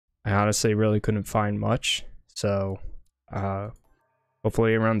I honestly really couldn't find much, so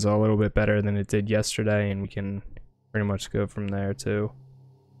hopefully it runs a little bit better than it did yesterday, and we can pretty much go from there too.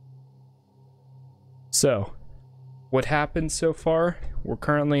 So, what happened so far? We're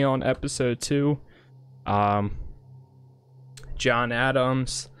currently on episode 2. John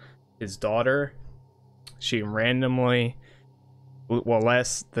Adams, his daughter, she randomly, well,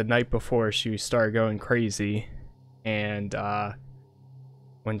 the night before, she started going crazy, and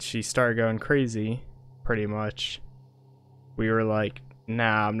when she started going crazy, pretty much, we were like,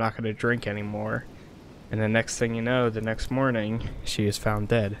 nah, I'm not gonna drink anymore. And the next thing you know, the next morning, she is found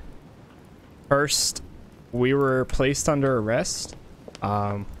dead. First, we were placed under arrest,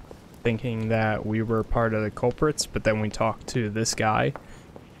 thinking that we were part of the culprits, but then we talked to this guy,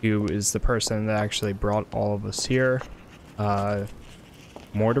 who is the person that actually brought all of us here.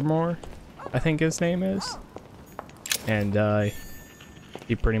 Mortimer, I think his name is. And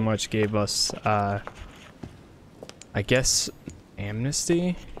he pretty much gave us, I guess,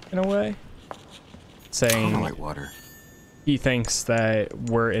 amnesty in a way, saying he thinks that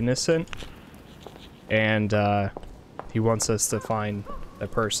we're innocent, and he wants us to find the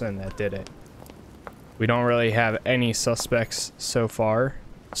person that did it. We don't really have any suspects so far,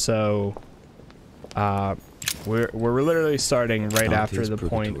 so we're literally starting right after the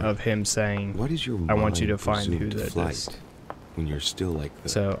point of him saying, I want you to find who did this. When you're still like the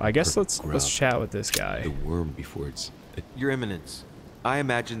so I guess let's chat with this guy. The worm before it's Your Eminence, I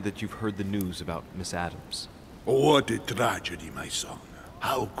imagine that you've heard the news about Miss Adams. What a tragedy, my son.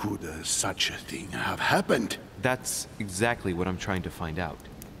 How could such a thing have happened? That's exactly what I'm trying to find out.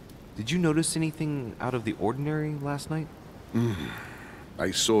 Did you notice anything out of the ordinary last night?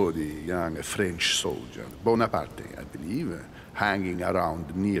 I saw the young French soldier, Bonaparte, I believe, hanging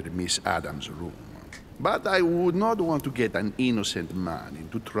around near Miss Adams' room. But I would not want to get an innocent man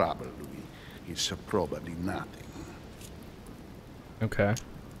into trouble, Louis. It's probably nothing. Okay.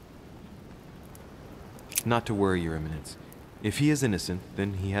 Not to worry, Your Eminence. If he is innocent,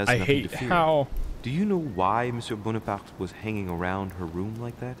 then he has nothing to fear. I hate how... Do you know why Monsieur Bonaparte was hanging around her room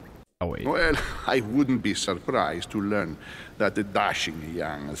like that? Oh, wait. Well, I wouldn't be surprised to learn that the dashing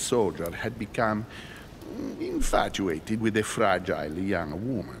young soldier had become infatuated with a fragile young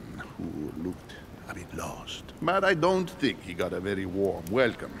woman who looked a bit lost. But I don't think he got a very warm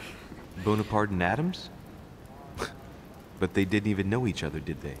welcome. Bonaparte and Adams? But they didn't even know each other,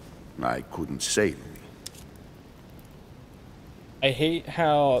 did they? I couldn't say, Louis. I hate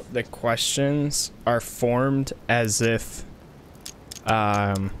how the questions are formed as if,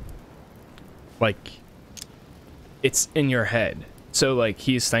 like, it's in your head. So, like,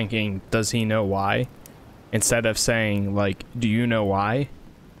 he's thinking, does he know why? Instead of saying, like, do you know why?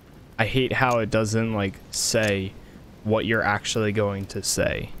 I hate how it doesn't, like, say what you're actually going to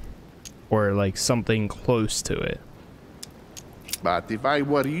say. Or, like, something close to it. But if I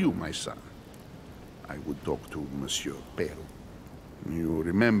were you, my son, I would talk to Monsieur Perrault. You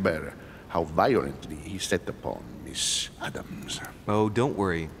remember how violently he set upon Miss Adams. Oh, don't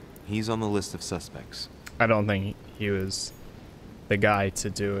worry. He's on the list of suspects. I don't think he was the guy to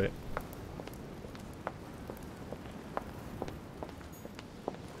do it.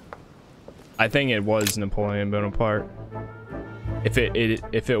 I think it was Napoleon Bonaparte. If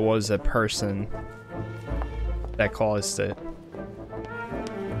it was a person that caused it.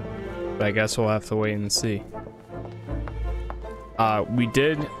 But I guess we'll have to wait and see. We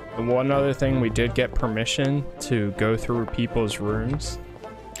did, one other thing, we did get permission to go through people's rooms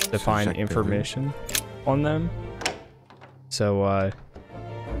to find information on them. So, I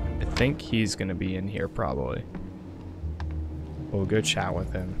think he's gonna be in here probably. We'll go chat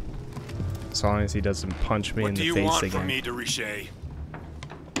with him. As long as he doesn't punch me in the face again. What do you want from me, de Richet?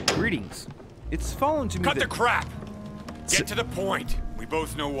 Greetings. It's fallen to me Cut the crap! Get to the point. We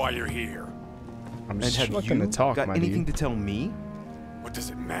both know why you're here. I'm just looking to talk, got my anything dude. to tell me? What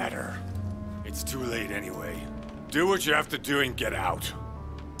does it matter? It's too late anyway. Do what you have to do and get out.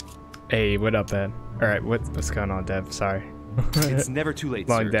 Hey, what up, Ed? Alright, what's going on, Dev? Sorry. It's never too late,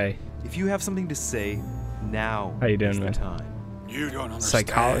 Long sir. day. If you have something to say, now How you doing, is the man? time. You don't understand.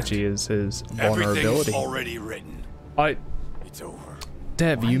 Psychology is his vulnerability. Everything's already written. It's over.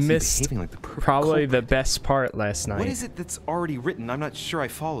 Dev, Why you is he missed behaving like the perfect probably the culprit? best part last night. What is it that's already written? I'm not sure I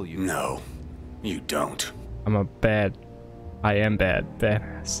follow you. No, you don't. I am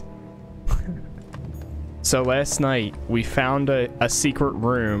badass. So last night we found a secret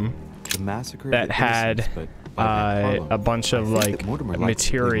room The massacre of that the had innocents, but by Van Harlem, a bunch of I think like that Mortimer likes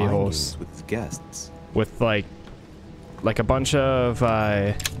to play mind materials games with his guests. with like a bunch of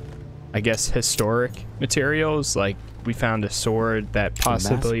I guess historic materials like we found a sword that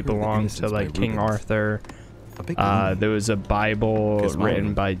possibly belonged to like King Arthur. There was a Bible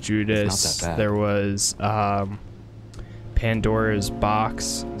written by Judas. There was Pandora's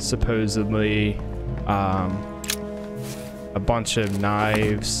box, supposedly, a bunch of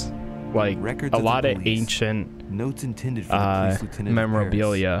knives, like a lot of ancient notes intended for the police lieutenant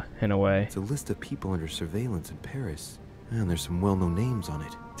memorabilia in a way. It's a list of people under surveillance in Paris, and there's some well-known names on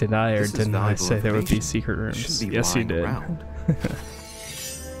it. Did I or didn't I say there would be secret rooms? Yes, you did.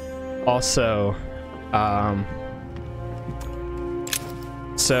 Also,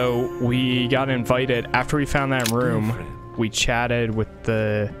 so we got invited after we found that room. We chatted with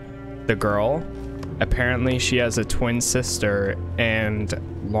the girl. Apparently, she has a twin sister, and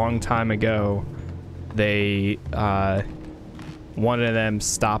long time ago, they one of them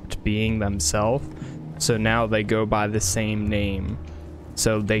stopped being themselves, so now they go by the same name,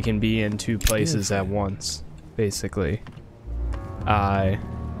 so they can be in two places at once, basically.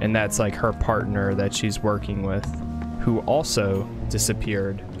 And that's like her partner that she's working with, who also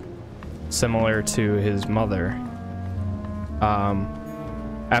disappeared, similar to his mother.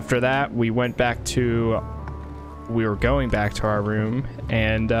 After that, we were going back to our room,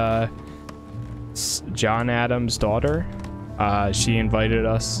 and John Adams' daughter, she invited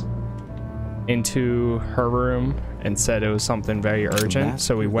us into her room and said it was something very urgent,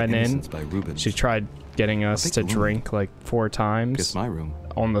 so we went in. She tried getting us to drink like 4 times. Guess my room.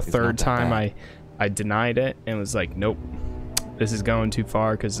 On the third time, I denied it and was like, nope, this is going too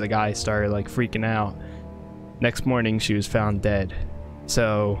far, because the guy started like freaking out. Next morning, she was found dead.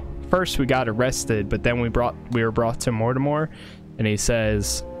 So first we got arrested, but then we were brought to Mortimer, and he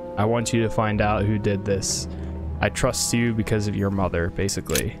says, I want you to find out who did this. I trust you because of your mother,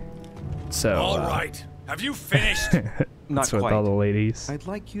 basically. So all right, have you finished? Not that's what quite. all the ladies I'd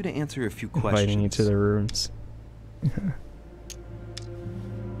like you to answer a few questions. inviting you to the rooms.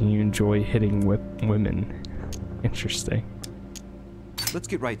 You enjoy hitting women. Interesting. Let's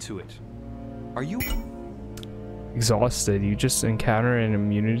get right to it. Are you Exhausted. You just encountered an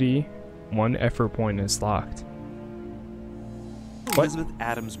immunity. 1 effort point is locked. Elizabeth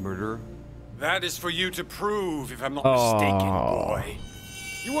Adams' murderer? That is for you to prove, if I'm not mistaken, boy.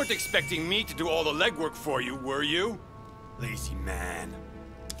 You weren't expecting me to do all the legwork for you, were you? Lazy man.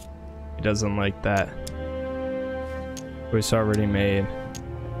 He doesn't like that. It was already made.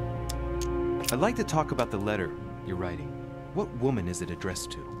 I'd like to talk about the letter you're writing. What woman is it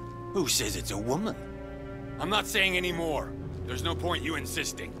addressed to? Who says it's a woman? I'm not saying any more. There's no point you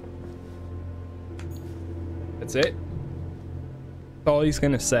insisting. That's it? That's all he's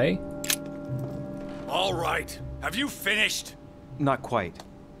gonna say? All right. Have you finished? Not quite.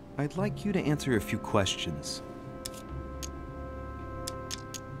 I'd like you to answer a few questions.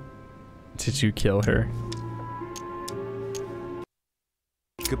 Did you kill her?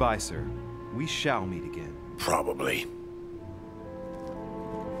 Goodbye, sir. We shall meet again. Probably.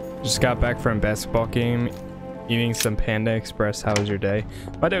 Just got back from a basketball game, eating some Panda Express. How was your day?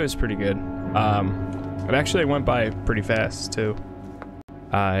 My day was pretty good. It actually went by pretty fast too.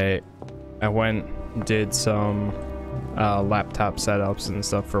 I went and did some laptop setups and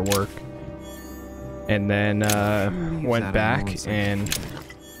stuff for work, and then went back and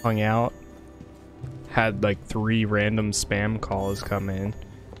hung out. Had like 3 random spam calls come in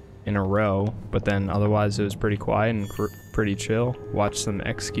a row, but then otherwise it was pretty quiet and pretty chill. Watched some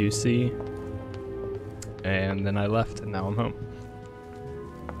XQC, and then I left, and now I'm home.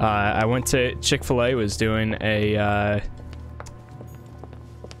 I went to Chick-fil-A. Was doing a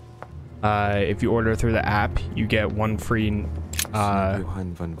if you order through the app, you get 1 free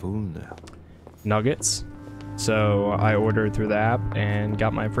nuggets. So I ordered through the app and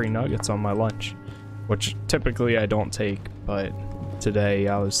got my free nuggets on my lunch, which typically I don't take, but today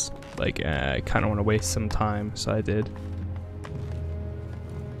I was like, I kind of want to waste some time, so I did.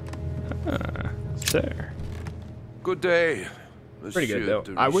 There. Good day. Pretty good though.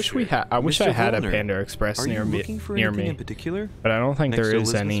 Monsieur de I wish we Richet. had. I wish Mr. I had a Volner, Panda Express Are you near looking for me, anything in particular? but I don't think Next there to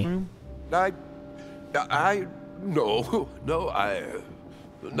is Elizabeth's any. room? No,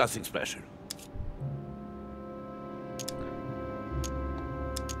 nothing special.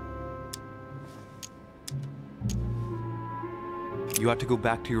 You ought to go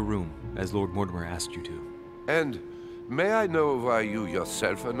back to your room, as Lord Mortimer asked you to. And may I know why you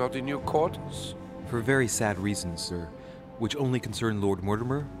yourself are not in your quarters? For very sad reasons, sir, which only concern Lord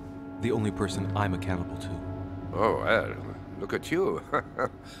Mortimer, the only person I'm accountable to. Oh, well, look at you.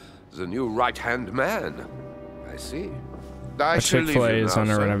 The new right-hand man. I see. I shall leave Chick-fil-A you is now,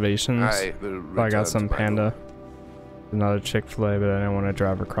 under sir. renovations. I will I return got some to my Panda. room. Another Chick-fil-A, but I didn't want to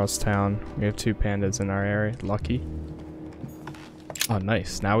drive across town. We have 2 pandas in our area. Lucky. Oh,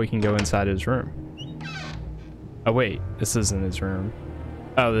 nice. Now we can go inside his room. Oh, wait. This isn't his room.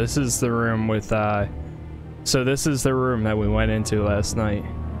 Oh, this is the room with, so this is the room that we went into last night.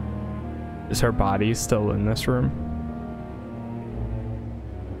 Is her body still in this room?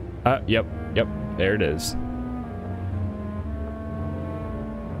 Yep. There it is.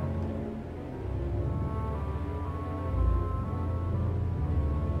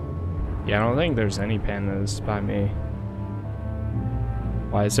 Yeah, I don't think there's any pandas by me.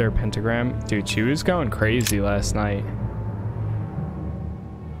 Why is there a pentagram? Dude, she was going crazy last night.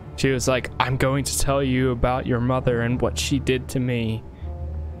 She was like, I'm going to tell you about your mother and what she did to me.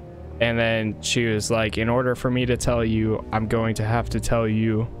 And then she was like, in order for me to tell you, I'm going to have to tell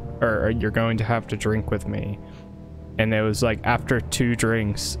you, or you're going to have to drink with me. And it was like after 2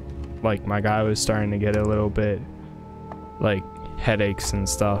 drinks, like my guy was starting to get a little bit like headaches and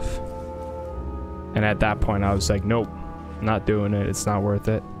stuff. And at that point I was like, nope, not doing it. It's not worth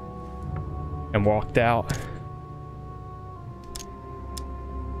it. And walked out.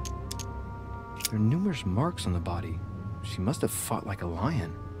 There are numerous marks on the body. She must have fought like a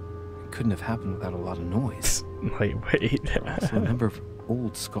lion. It couldn't have happened without a lot of noise. Wait. I also remember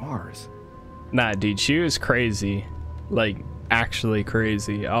old scars. Nah, dude, she was crazy. Like, actually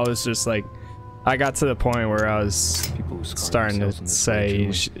crazy. I was just like, I got to the point where I was starting to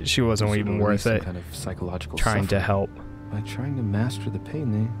say she wasn't even worth it. Kind of psychological trying to help. By trying to master the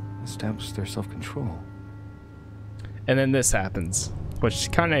pain, they establish their self-control. And then this happens,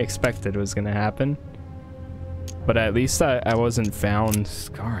 which kind of expected was going to happen. But at least I wasn't found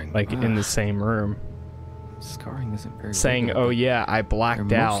scarring, like in the same room. Scarring isn't very saying, regular, oh yeah, I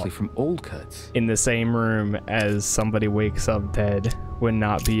blacked out mostly from old cuts. In the same room as somebody wakes up dead would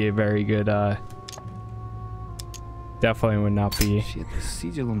not be a very good definitely would not be she had the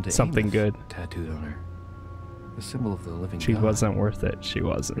sigillum de something Amos good tattooed on her. The symbol of the living She God, wasn't worth it. She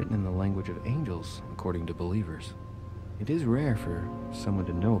wasn't. written in the language of angels, according to believers. It is rare for someone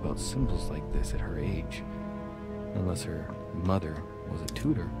to know about symbols like this at her age, unless her mother was a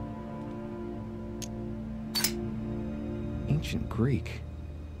tutor. Ancient Greek.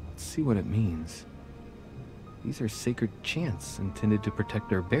 Let's see what it means. These are sacred chants intended to protect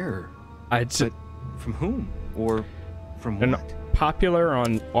their bearer. But from whom? Or from what? Popular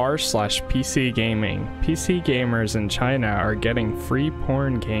on r/PC gaming. PC gamers in China are getting free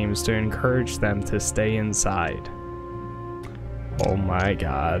porn games to encourage them to stay inside. Oh my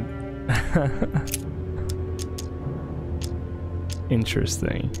god.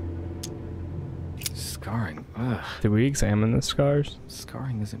 Interesting. Scarring. Ugh. Did we examine the scars?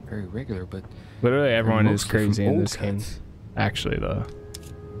 Scarring isn't very regular, but literally everyone is mostly crazy from in old this game. cuts. Actually, though.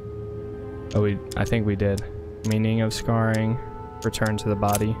 Oh, I think we did. Meaning of scarring. Return to the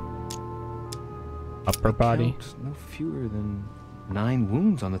body. Upper body. No fewer than 9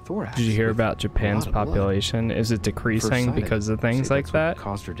 wounds on the thorax. Did you hear about Japan's population? Is it decreasing because of things like that?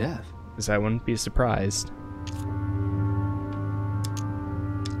 Caused her death. Because I wouldn't be surprised.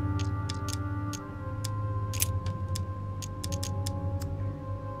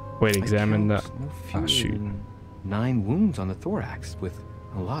 Wait, examine the... Oh, shoot. 9 wounds on the thorax with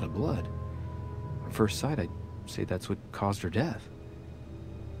a lot of blood. At first sight, I'd say that's what caused her death.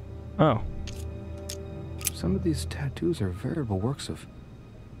 Oh. Some of these tattoos are veritable works of...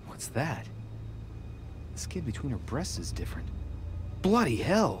 What's that? The skin between her breasts is different. Bloody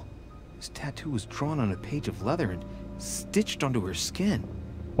hell! This tattoo was drawn on a page of leather and stitched onto her skin.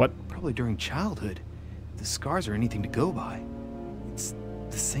 What? Probably during childhood. If the scars are anything to go by. It's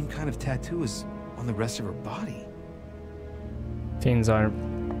the same kind of tattoo as on the rest of her body. Teens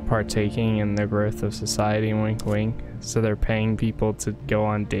aren't partaking in the growth of society, wink wink. So they're paying people to go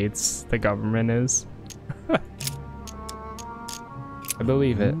on dates, the government is. I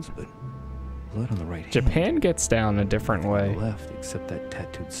believe it. But blood on the right hand. Japan gets down a different way. Left, except that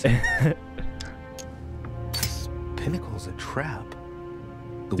tattooed symbol. This pinnacle's a trap.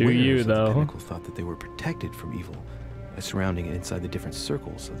 The Do you, wearers of though? the pinnacle thought that they were protected from evil by surrounding it inside the different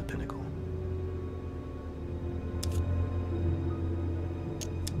circles of the pinnacle.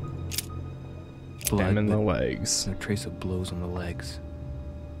 Them in the but legs. no trace of blows on the legs.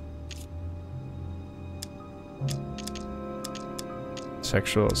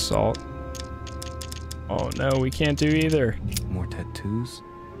 Sexual assault. Oh no, we can't do either. More tattoos,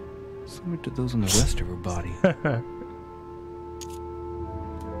 similar to those on the rest of her body.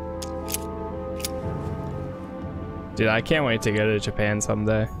 Dude, I can't wait to go to Japan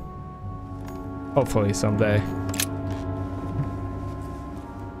someday. Hopefully someday.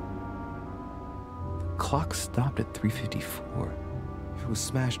 clock stopped at 3:54. If it was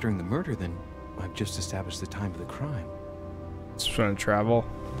smashed during the murder, then I've just established the time of the crime. Just trying to travel.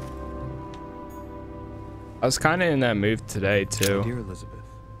 I was kind of in that mood today too. Dear Elizabeth.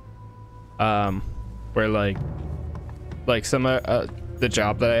 Where like some the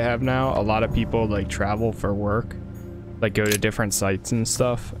job that I have now, a lot of people like travel for work, like go to different sites and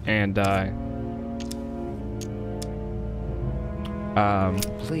stuff, and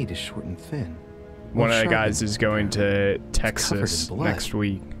Blade is short and thin. one of the guys is going to Texas next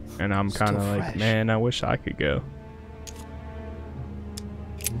week, and I'm kind of like, man, I wish I could go.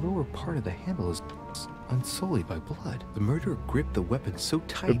 The lower part of the handle is unsullied by blood. The murderer gripped the weapon so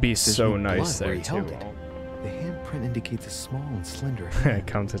tight. It'd be there's so no nice blood where there he held too. it. The handprint indicates a small and slender hand.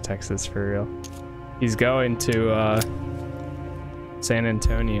 Come to Texas for real. He's going to San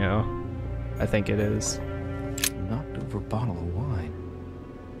Antonio, I think it is. Knocked over a bottle of wine.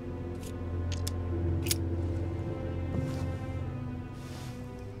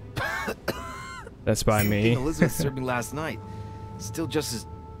 That's by me. Elizabeth served me last night. Still just as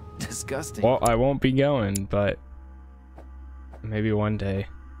disgusting. Well, I won't be going, but maybe one day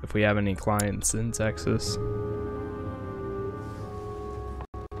if we have any clients in Texas.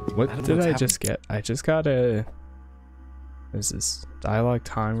 What did I just get? I just got a... Is this dialogue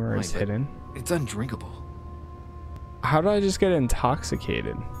timer is hidden? It's undrinkable. How did I just get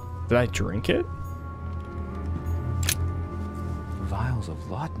intoxicated? Did I drink it? Vials of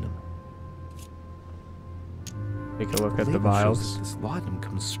laudanum. Take a look at the Label shows vials. that this laudanum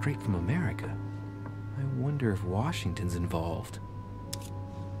comes straight from America. I wonder if Washington's involved.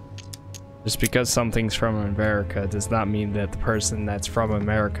 Just because something's from America does not mean that the person that's from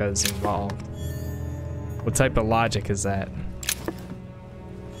America is involved. What type of logic is that?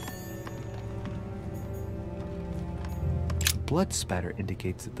 The blood spatter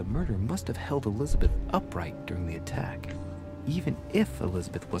indicates that the murderer must have held Elizabeth upright during the attack. Even if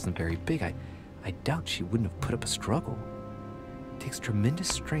Elizabeth wasn't very big, I doubt she wouldn't have put up a struggle. It takes tremendous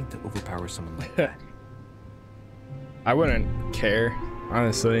strength to overpower someone like that. I wouldn't care,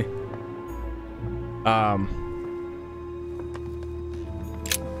 honestly.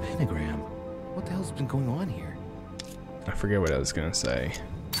 Pentagram. What the hell's been going on here? I forget what I was gonna say.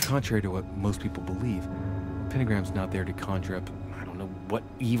 Contrary to what most people believe, the pentagram's not there to conjure up, I don't know what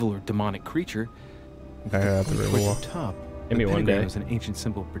evil or demonic creature. I have to Towards roll. the top, Give me the one pentagram day. is an ancient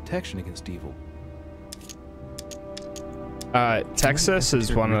symbol of protection against evil. Texas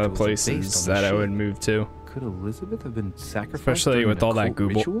is one of the places that I would move to. Could Elizabeth have been sacrificed? Especially during with an all that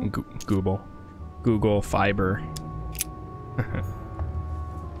occult Google fiber.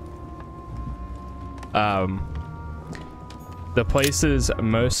 The places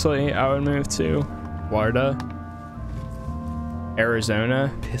mostly I would move to: Florida,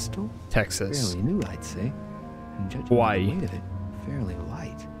 Arizona, Pistol? Texas, Fairly new, I'd say. And judging Hawaii. by the weight of it, fairly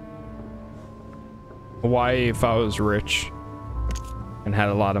light. Hawaii if I was rich and had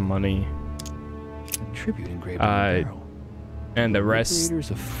a lot of money, A tribute engraved on the barrel. and the rest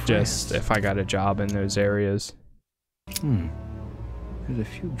Liberators of just France. if I got a job in those areas. There's a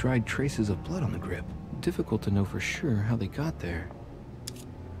few dried traces of blood on the grip. Difficult to know for sure how they got there.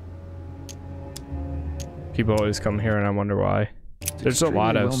 People always come here and I wonder why. It's There's a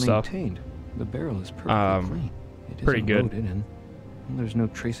lot extremely of well stuff. maintained. The barrel is perfectly clean. It pretty isn't good. loaded and there's no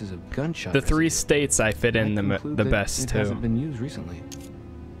traces of gunshot. The three residue. states I fit in I the conclude the that best it too. hasn't been used recently.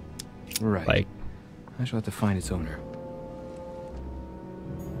 Right. Like, I shall have to find its owner.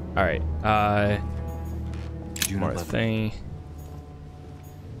 all right. June More 11th. thing.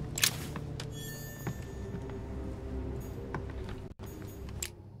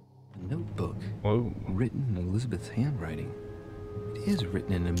 A notebook Whoa. written in Elizabeth's handwriting. It is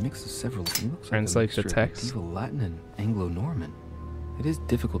written in a mix of several. It looks Translate like the a mixture text. of medieval Latin and Anglo-Norman. It is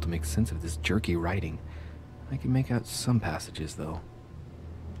difficult to make sense of this jerky writing. I can make out some passages though.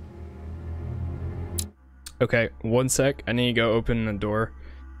 Okay, one sec. I need to go open the door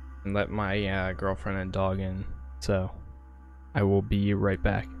and let my girlfriend and dog in. So, I will be right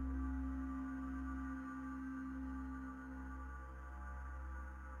back.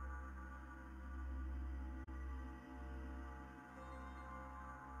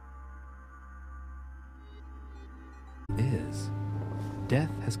 Death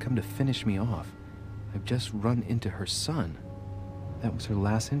has come to finish me off. I've just run into her son. That was her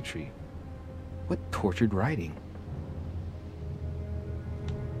last entry. What tortured writing.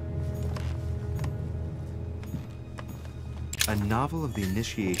 A novel of the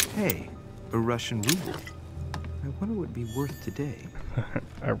initiation. Hey, a Russian ruble. I wonder what it'd be worth today.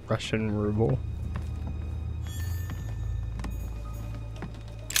 A Russian ruble.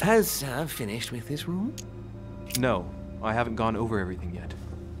 Has Sir finished with this room? No, I haven't gone over everything yet.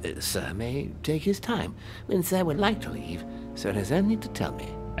 Sir may take his time. When Sir would like to leave, Sir has only to tell me.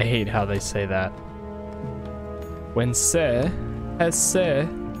 I hate how they say that. When Sir has Sir,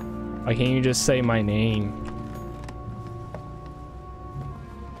 why can't you just say my name?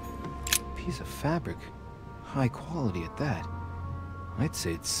 Piece of fabric. High quality at that. I'd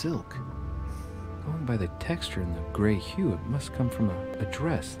say it's silk. Going by the texture and the gray hue, it must come from a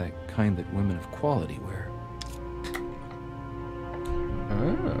dress, that kind that women of quality wear.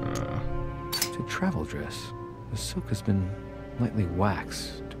 It's a travel dress. The silk has been lightly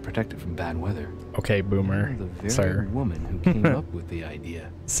waxed to protect it from bad weather. Okay, boomer. The very Sir. woman who came up with the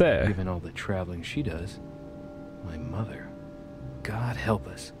idea, Sir. given all the traveling she does, my mother. God help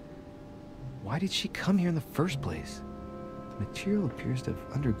us. Why did she come here in the first place? The material appears to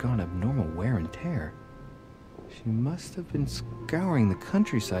have undergone abnormal wear and tear. She must have been scouring the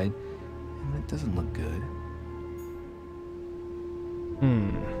countryside, and that doesn't look good.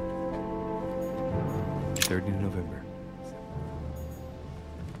 3rd of November.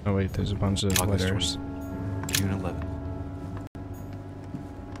 Oh wait, there's a bunch of August letters. 20, June 11th.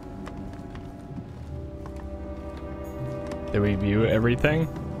 Did we view everything?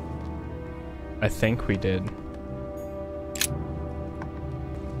 I think we did.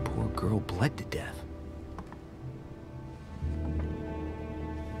 Poor girl bled to death.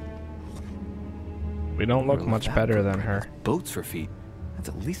 We don't look much better than her. Boats for feet. That's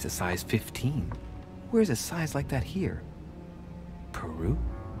at least a size 15. Where's a size like that here? Peru?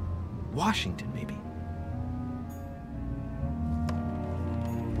 Washington, maybe.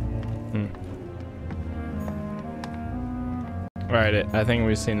 Alright, I think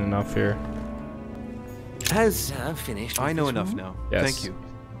we've seen enough here. Has Sir finished? I know enough now. Yes. Thank you.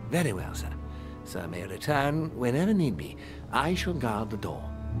 Very well, sir. Sir may return whenever need be. I shall guard the door.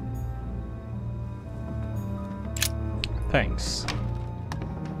 Thanks.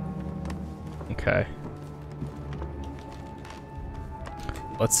 Okay.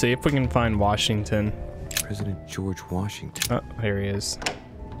 Let's see if we can find Washington. President George Washington. Oh, here he is.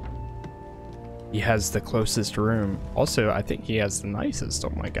 He has the closest room. Also, I think he has the nicest.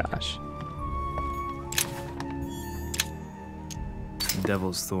 Oh my gosh.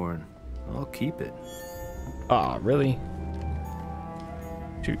 Devil's Thorn. I'll keep it. Ah, really?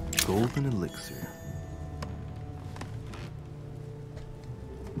 Shoot. Golden Elixir.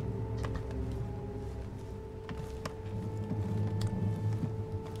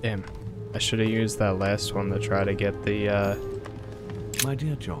 Damn. I should have used that last one to try to get the, My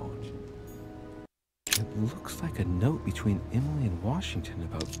dear George, it looks like a note between Emily and Washington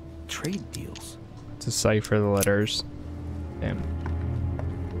about trade deals. decipher the letters. Damn.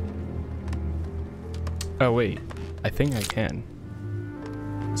 Oh, wait. I think I can.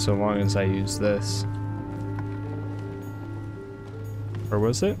 So long as I use this. Or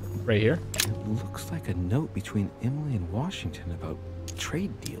was it? Right here? It looks like a note between Emily and Washington about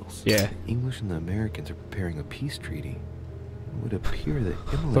trade deals. Yeah. The English and the Americans are preparing a peace treaty. It would appear that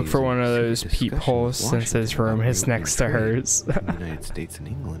Emily Look for is in one of secret those discussion peepholes with since his Washington room about is reopening next to trade hers. in the United States and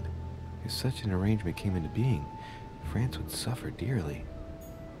England. If such an arrangement came into being, France would suffer dearly.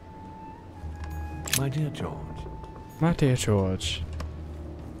 My dear George, My dear George.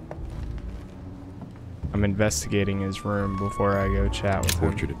 I'm investigating his room before I go chat with him.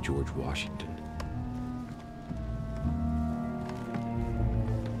 Portrait of George Washington.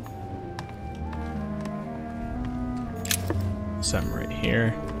 Something right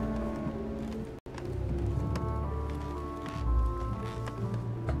here.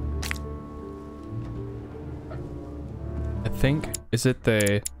 I think, is it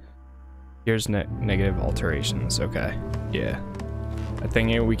the, here's negative alterations, okay, yeah. I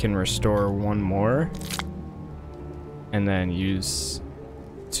think we can restore one more, and then use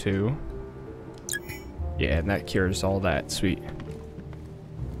 2. Yeah, and that cures all that, sweet.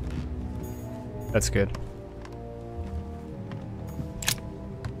 That's good.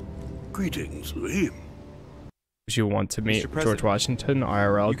 Greetings, Louis. Would you want to meet Mr. George President, Washington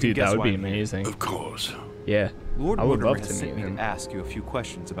IRL? you can Dude, guess that would why be I'm here. amazing. Of course. Yeah, Lord I would Mortimer love has to sent meet me him. to ask you a few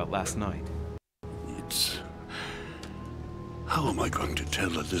questions about last night. It's... How am I going to tell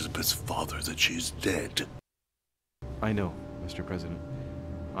Elizabeth's father that she's dead? I know, Mr. President.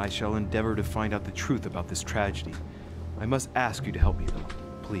 I shall endeavor to find out the truth about this tragedy. I must ask you to help me, though.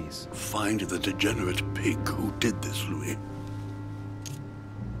 Please. Find the degenerate pig who did this, Louis.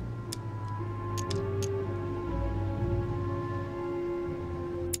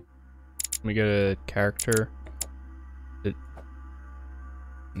 Let me go to character.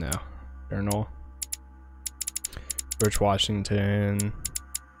 No. Journal. George Washington.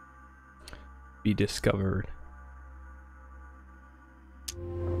 be discovered.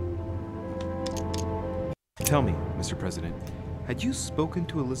 Tell me, Mr. President, had you spoken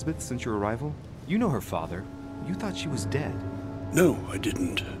to Elizabeth since your arrival? You know her father. You thought she was dead. No, I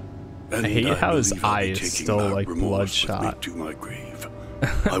didn't. And I hate how his believe I'll eye be is taking still that like remorse with me bloodshot. to my grave.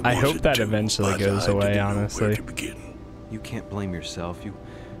 I hope wanted that to, eventually but goes I away, didn't know where honestly. to begin. You can't blame yourself. You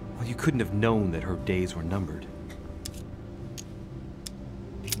couldn't have known that her days were numbered.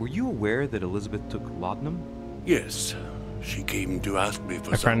 Were you aware that Elizabeth took laudanum? Yes, she came to ask me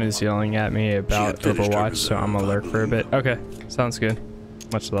for My friend is yelling at me about finished her Overwatch, so I'm reserve, I alert for a bit. believe. Okay, sounds good.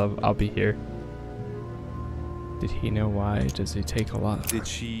 Much love. I'll be here. Did he know why? Does he take a lot? Did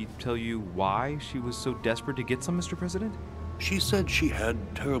she tell you why she was so desperate to get some, Mr. President? She said she had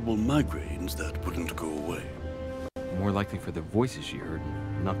terrible migraines that wouldn't go away. More likely for the voices she heard,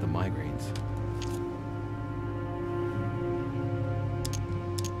 not the migraines.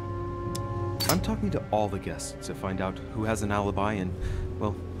 I'm talking to all the guests to find out who has an alibi and,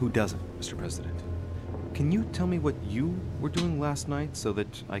 well, who doesn't, Mr. President. Can you tell me what you were doing last night so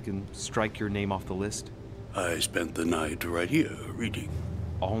that I can strike your name off the list? I spent the night right here, reading.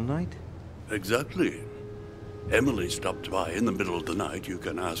 All night? Exactly. Emily stopped by in the middle of the night, you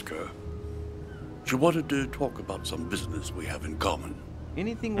can ask her. She wanted to talk about some business we have in common.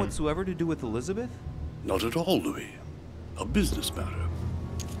 Anything whatsoever to do with Elizabeth? Not at all, Louis. A business matter.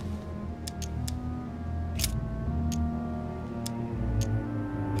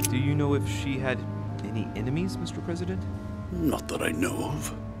 Do you know if she had any enemies, Mr. President? Not that I know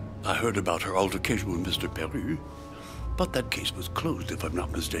of. I heard about her altercation with Mr. Perry, but that case was closed if I'm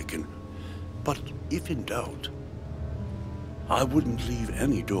not mistaken. But if in doubt, I wouldn't leave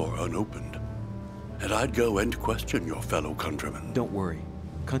any door unopened. And I'd go and question your fellow countrymen. Don't worry.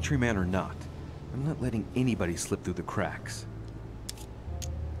 Countryman or not, I'm not letting anybody slip through the cracks.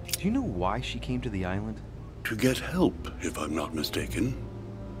 Do you know why she came to the island? To get help, if I'm not mistaken.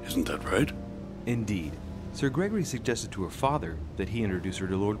 Isn't that right? Indeed. Sir Gregory suggested to her father that he introduce her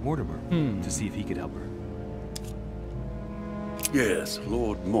to Lord Mortimer to see if he could help her. Yes,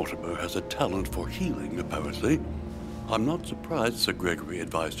 Lord Mortimer has a talent for healing, apparently. I'm not surprised Sir Gregory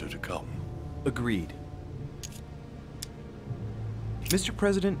advised her to come. Agreed. Mr.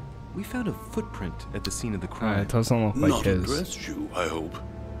 President, we found a footprint at the scene of the crime. It doesn't look like Not a his. dress shoe, I hope.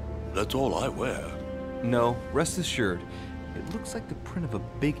 That's all I wear. No, rest assured, it looks like the print of a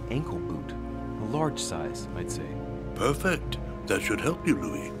big ankle boot. A large size, I'd say. Perfect. That should help you,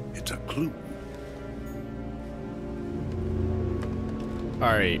 Louis. It's a clue.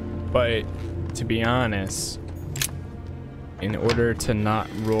 Alright, but to be honest, in order to not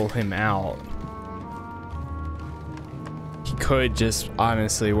rule him out, he could just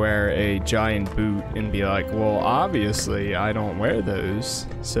honestly wear a giant boot and be like, well, obviously I don't wear those,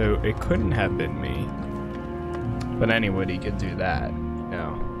 so it couldn't have been me. But anybody could do that, you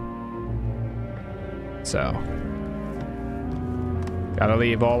know. So, gotta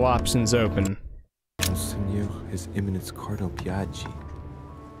leave all options open. Monseigneur, His Eminence Cardinal Piaggi.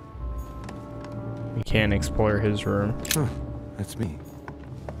 We can't explore his room. Huh, that's me.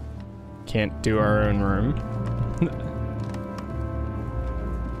 Can't do our own room.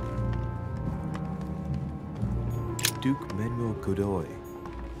 Duke Manuel Godoy.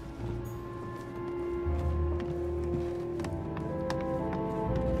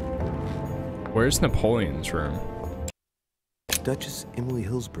 Where's Napoleon's room? Duchess Emily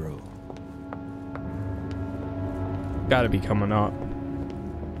Hillsborough. Gotta be coming up.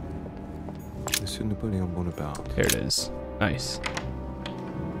 Monsieur Napoleon Bonaparte. There it is. Nice.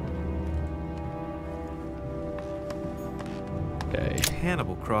 Okay.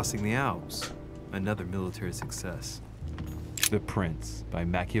 Hannibal crossing the Alps. Another military success. The Prince by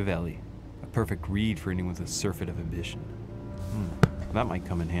Machiavelli. A perfect read for anyone with a surfeit of ambition. That might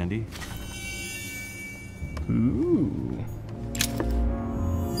come in handy. Ooh.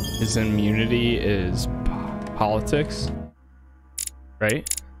 His immunity is politics, right?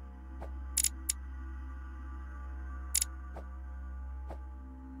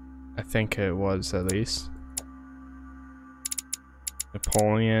 I think it was, at least.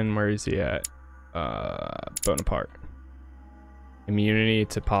 Napoleon, where is he at? Bonaparte. Immunity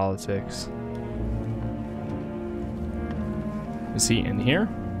to politics. Is he in here?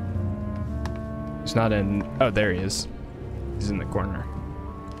 He's not in. Oh, there he is. He's in the corner.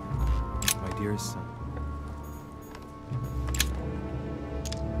 My dearest son.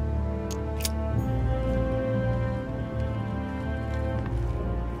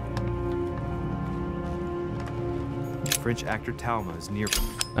 French actor Talma is nearby.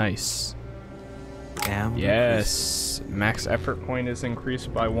 Nice. Am Yes. Max effort point is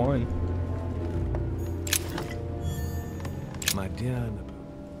increased by 1.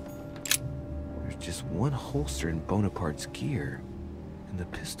 There's just one holster in Bonaparte's gear, and the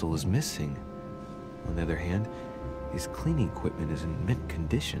pistol is missing. On the other hand, his cleaning equipment is in mint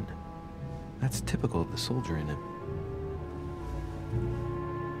condition. That's typical of the soldier in him.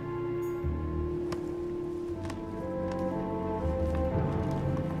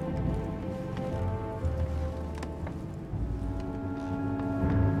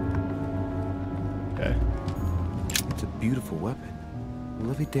 Okay. It's a beautiful weapon.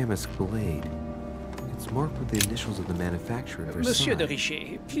 Lovely damask blade. It's marked with the initials of the manufacturer. Monsieur de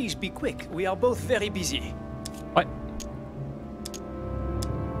Richet, please be quick. We are both very busy. What?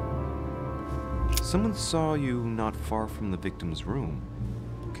 Someone saw you not far from the victim's room.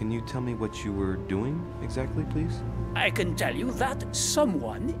 Can you tell me what you were doing exactly, please? I can tell you that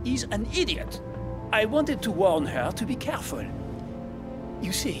someone is an idiot. I wanted to warn her to be careful.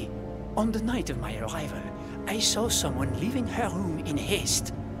 You see, on the night of my arrival, I saw someone leaving her room in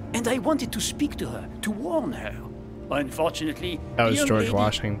haste, and I wanted to speak to her, to warn her. Unfortunately, That was the young George lady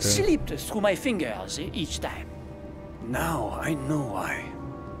Washington. slipped through my fingers each time. Now I know why.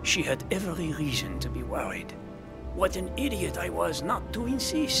 She had every reason to be worried. What an idiot I was not to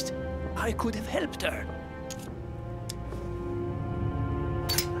insist. I could have helped her.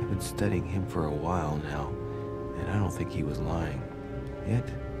 I've been studying him for a while now, and I don't think he was lying. Yet,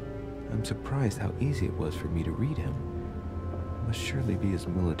 I'm surprised how easy it was for me to read him. Must surely be his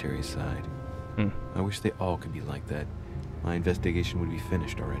military side. I wish they all could be like that. My investigation would be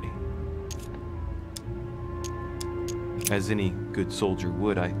finished already. As any good soldier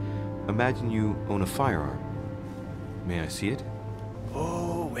would, I imagine you own a firearm. May I see it?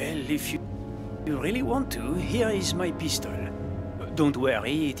 Oh, well, if you really want to, here is my pistol. Don't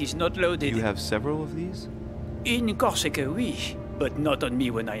worry, it is not loaded. You have several of these? In Corsica, oui, but not on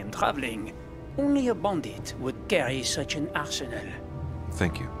me when I am traveling. Only a bandit would carry such an arsenal.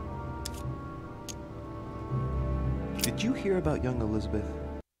 Thank you. Did you hear about young Elizabeth?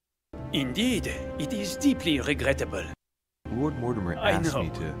 Indeed, it is deeply regrettable. Lord Mortimer I asked know. me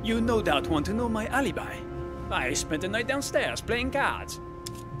to... You no doubt want to know my alibi. I spent the night downstairs playing cards.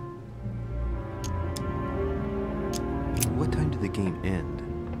 What time did the game end?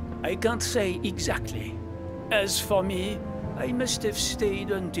 I can't say exactly. As for me, I must have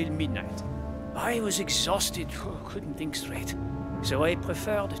stayed until midnight. I was exhausted, couldn't think straight. So I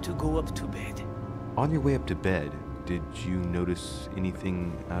preferred to go up to bed. On your way up to bed, did you notice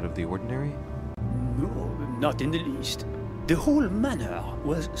anything out of the ordinary? No, not in the least. The whole manor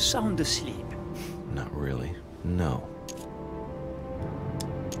was sound asleep. Not really. No.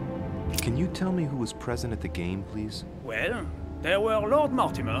 Can you tell me who was present at the game, please? Well, there were Lord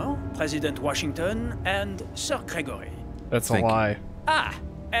Mortimer, President Washington, and Sir Gregory. That's Thank a you. lie. Ah,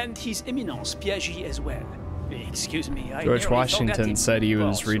 and His Eminence Piaget as well. Excuse me, I George nearly Washington forgot him. said he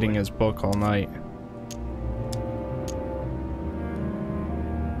was Poor reading soul. his book all night.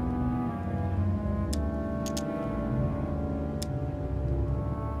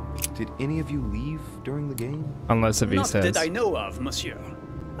 Did any of you leave during the game? Unless if he Not says. that I know of, monsieur.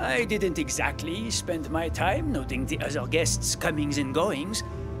 I didn't exactly spend my time noting the other guests' comings and goings,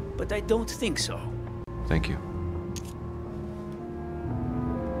 but I don't think so. Thank you.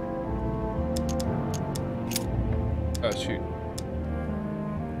 Oh, shoot.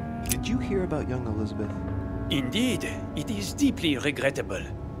 Did you hear about young Elizabeth? Indeed, it is deeply regrettable.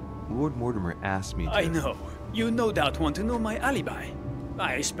 Lord Mortimer asked me to... I know. You no doubt want to know my alibi.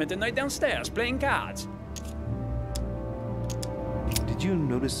 I spent the night downstairs playing cards. Did you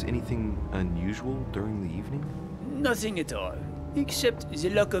notice anything unusual during the evening? Nothing at all, except the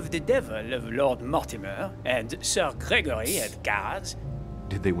luck of the devil of Lord Mortimer and Sir Gregory at cards.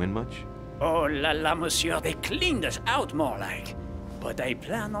 Did they win much? Oh la la, monsieur, they cleaned us out more like. But I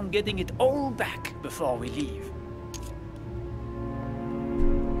plan on getting it all back before we leave.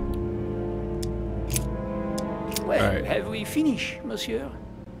 Well, All right. have we finished, monsieur?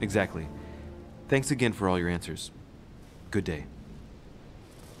 Exactly. Thanks again for all your answers. Good day.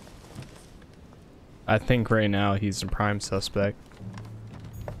 I think right now he's a prime suspect.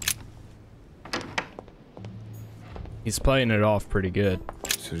 He's playing it off pretty good.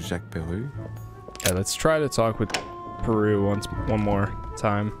 So Jacques Peru? Yeah, let's try to talk with Peru one more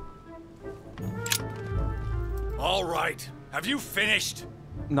time. All right. Have you finished?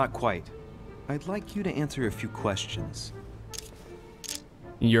 Not quite. I'd like you to answer a few questions.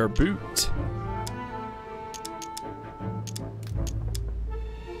 Your boot.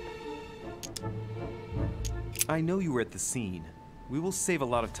 I know you were at the scene. We will save a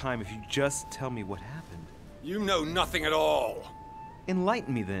lot of time if you just tell me what happened. You know nothing at all.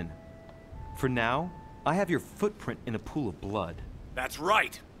 Enlighten me then. For now, I have your footprint in a pool of blood. That's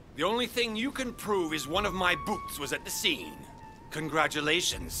right. The only thing you can prove is one of my boots was at the scene.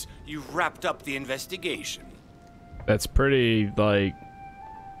 Congratulations, you've wrapped up the investigation. That's pretty, like...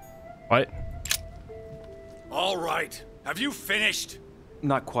 What? All right. Have you finished?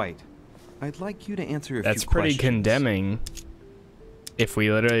 Not quite. I'd like you to answer a That's few pretty questions. condemning. If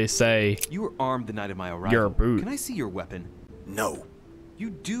we literally say... You were armed the night of my arrival. You're a brute. Can I see your weapon? No. You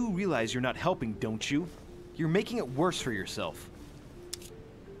do realize you're not helping, don't you? You're making it worse for yourself.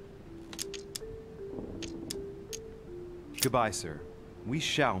 Goodbye, sir. We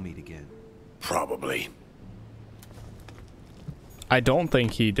shall meet again. Probably. I don't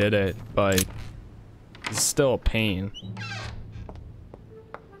think he did it, but it's still a pain.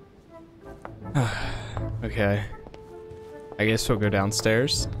 Okay. I guess we'll go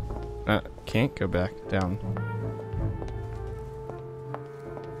downstairs. Can't go back down.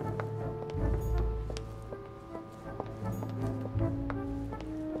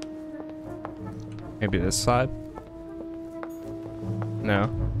 Maybe this side? No.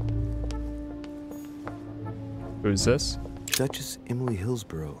 Who's this? Duchess Emily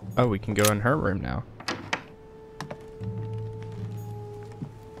Hillsborough. Oh, we can go in her room now.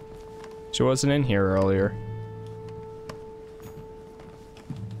 She wasn't in here earlier.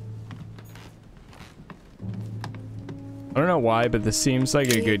 I don't know why, but this seems like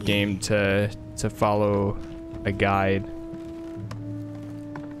a good game to follow a guide.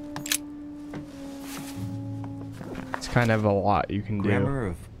 It's kind of a lot you can do. Grammar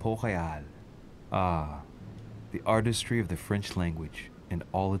of Port-Royal. Ah, the artistry of the French language and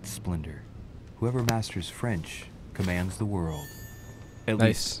all its splendor. Whoever masters French commands the world. At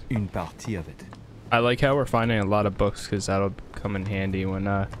least une partie of it. I like how we're finding a lot of books because that'll come in handy when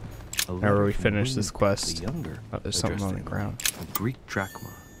whenever we finish this quest. The younger, Oh, there's something on the ground. A Greek drachma.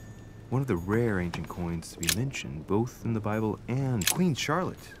 One of the rare ancient coins to be mentioned both in the Bible and Queen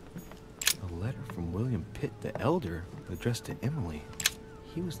Charlotte. A letter from William Pitt the Elder addressed to Emily.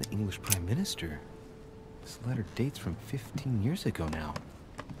 He was the English Prime Minister. This letter dates from 15 years ago now.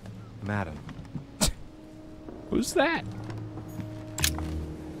 Madam. Who's that?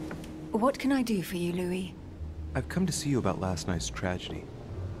 What can I do for you, Louis? I've come to see you about last night's tragedy.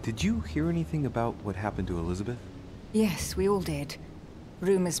 Did you hear anything about what happened to Elizabeth? Yes, we all did.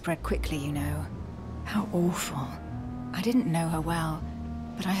 Rumors spread quickly, you know. How awful. I didn't know her well,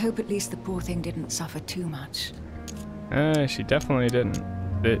 but I hope at least the poor thing didn't suffer too much. She definitely didn't.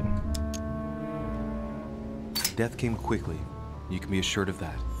 Death came quickly. You can be assured of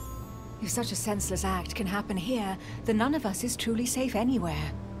that. If such a senseless act can happen here, then none of us is truly safe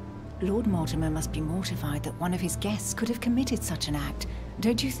anywhere. Lord Mortimer must be mortified that one of his guests could have committed such an act,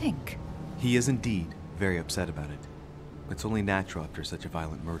 don't you think? He is indeed very upset about it. It's only natural after such a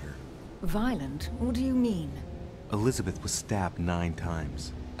violent murder. Violent? What do you mean? Elizabeth was stabbed 9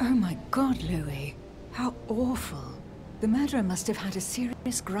 times. Oh my God, Louis. How awful. The murderer must have had a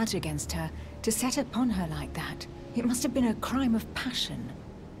serious grudge against her to set upon her like that. It must have been a crime of passion.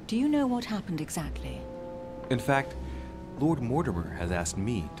 Do you know what happened exactly? In fact, Lord Mortimer has asked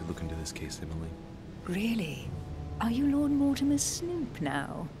me to look into this case, Emily. Really? Are you Lord Mortimer's snoop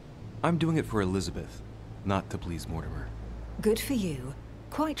now? I'm doing it for Elizabeth, not to please Mortimer. Good for you.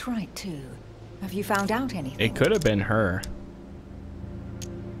 Quite right, too. Have you found out anything? It could have been her.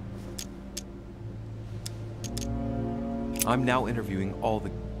 I'm now interviewing all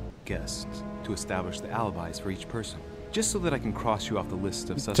the guests to establish the alibis for each person, just so that I can cross you off the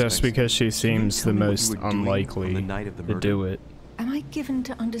list of suspects. Just because she seems the tell me what most you were doing unlikely on the night of the to murder? do it. Am I given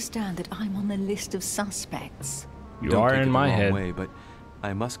to understand that I'm on the list of suspects? You Don't are take it in the my wrong head. way, but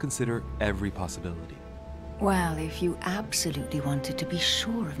I must consider every possibility. Well, if you absolutely wanted to be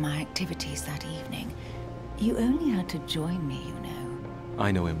sure of my activities that evening, you only had to join me, you know.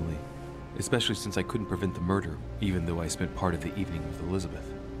 I know, Emily. Especially since I couldn't prevent the murder, even though I spent part of the evening with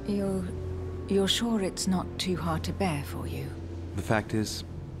Elizabeth. You're sure it's not too hard to bear for you? The fact is,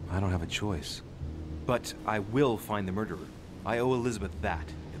 I don't have a choice. But I will find the murderer. I owe Elizabeth that,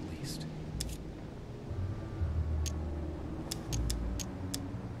 at least.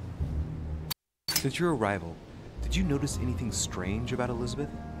 Since your arrival, did you notice anything strange about Elizabeth?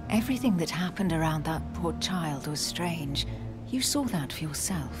 Everything that happened around that poor child was strange. You saw that for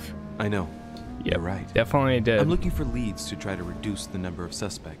yourself. I know. Yep, You're right. definitely did. I'm looking for leads to try to reduce the number of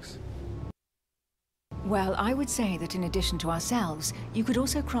suspects. Well, I would say that in addition to ourselves, you could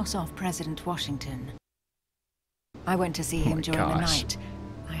also cross off President Washington. I went to see him during the night.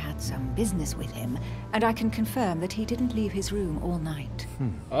 I had some business with him, and I can confirm that he didn't leave his room all night.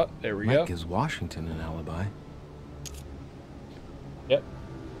 Oh, there we That go. gives Washington an alibi. Yep.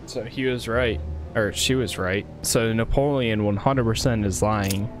 So he was right. or she was right. So Napoleon 100% is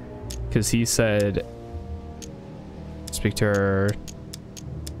lying, because he said, speak to her,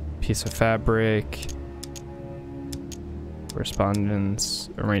 piece of fabric, correspondence,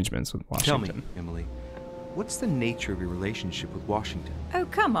 arrangements with Washington. Tell me, Emily, what's the nature of your relationship with Washington? Oh,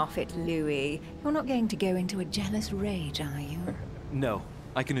 come off it, Louis. You're not going to go into a jealous rage, are you? No,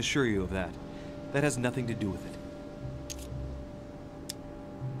 I can assure you of that. That has nothing to do with it.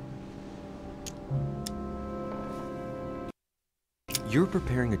 You're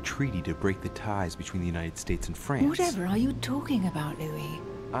preparing a treaty to break the ties between the United States and France. Whatever are you talking about, Louis?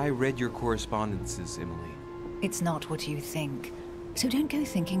 I read your correspondences, Emily. It's not what you think. So don't go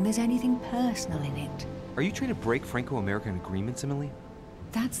thinking there's anything personal in it. Are you trying to break Franco-American agreements, Emily?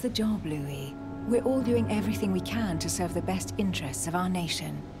 That's the job, Louis. We're all doing everything we can to serve the best interests of our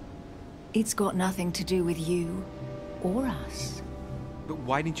nation. It's got nothing to do with you or us. But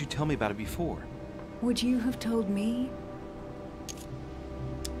why didn't you tell me about it before? Would you have told me?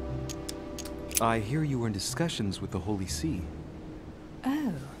 I hear you were in discussions with the Holy See.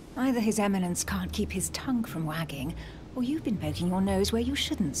 Oh, either His Eminence can't keep his tongue from wagging, or you've been poking your nose where you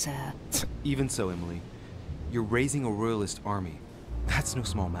shouldn't, sir. Even so, Emily, you're raising a royalist army. That's no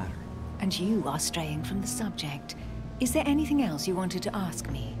small matter. And you are straying from the subject. Is there anything else you wanted to ask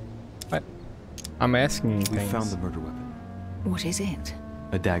me? What? I'm asking you We things. found the murder weapon. What is it?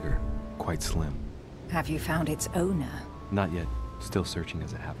 A dagger, quite slim. Have you found its owner? Not yet. Still searching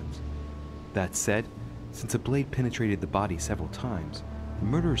as it happens. That said, since the blade penetrated the body several times, the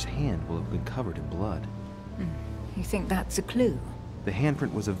murderer's hand will have been covered in blood. You think that's a clue? The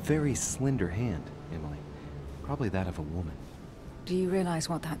handprint was a very slender hand, Emily. Probably that of a woman. Do you realize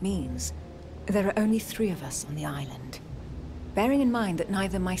what that means? There are only 3 of us on the island. Bearing in mind that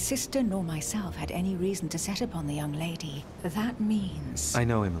neither my sister nor myself had any reason to set upon the young lady, that means... I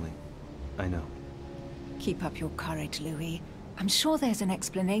know, Emily. I know. Keep up your courage, Louis. I'm sure there's an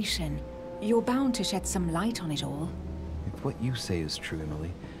explanation. You're bound to shed some light on it all. If what you say is true,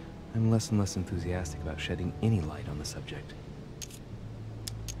 Emily, I'm less and less enthusiastic about shedding any light on the subject.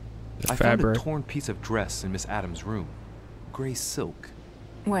 I found a torn piece of dress in Miss Adams' room. Gray silk.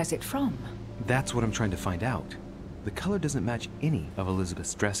 Where's it from? That's what I'm trying to find out. The color doesn't match any of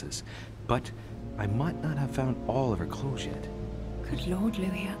Elizabeth's dresses, but I might not have found all of her clothes yet. Good Lord,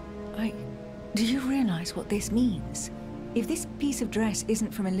 Louis, do you realize what this means? If this piece of dress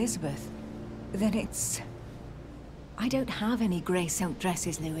isn't from Elizabeth, then it's... I don't have any grey silk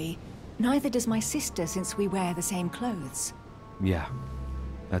dresses, Louis. Neither does my sister, since we wear the same clothes. Yeah,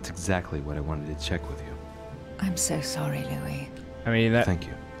 that's exactly what I wanted to check with you. I'm so sorry, Louis. I mean, Thank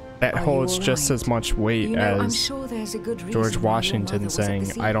you. that holds just as much weight You know, I'm as sure there's a good reason George why your Washington mother was at the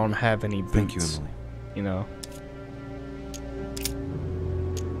saying, I don't have any boots. Thank you, Emily. You know?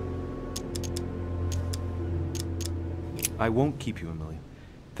 I won't keep you, Emily.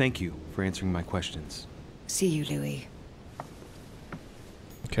 Thank you for answering my questions. See you, Louis.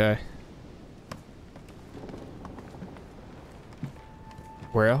 Okay.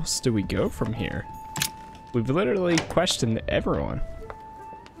 Where else do we go from here? We've literally questioned everyone.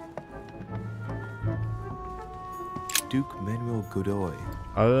 Duke Manuel Godoy.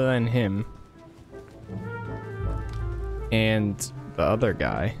 Other than him. And the other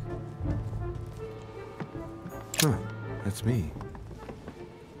guy. Huh, that's me.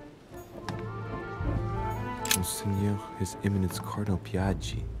 Monseigneur, His Eminence Cardinal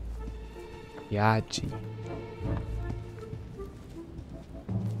Piaggi. Yachi.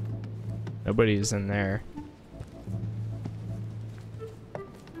 Nobody's in there.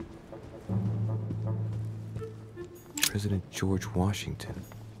 President George Washington.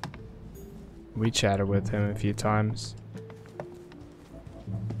 We chatted with him a few times.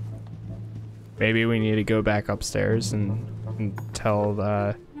 Maybe we need to go back upstairs and tell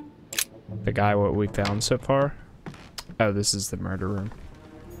the guy what we found so far. Oh, this is the murder room.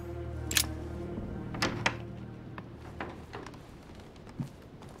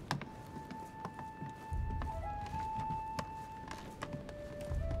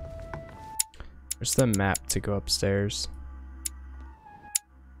 Where's the map to go upstairs?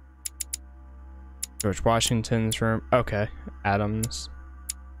 George Washington's room. Okay. Adams.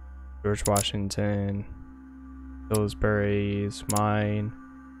 George Washington. Pillsbury's mine.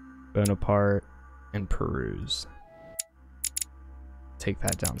 Bonaparte. And Peruse. Take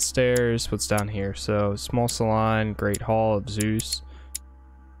that downstairs. What's down here? So, small salon, Great Hall of Zeus.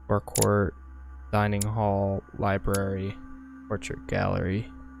 Forecourt. Dining hall. Library. Portrait gallery.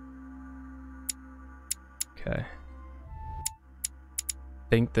 Okay.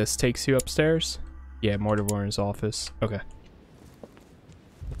 Think this takes you upstairs? Yeah, Mortimer's office. Okay.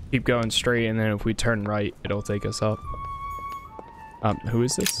 keep going straight, and then if we turn right, it'll take us up. Who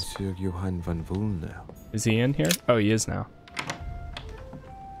is this? Monsieur Johann van Volnau. Is he in here? Oh, he is now.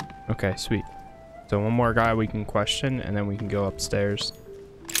 Okay, sweet. So one more guy we can question, and then we can go upstairs.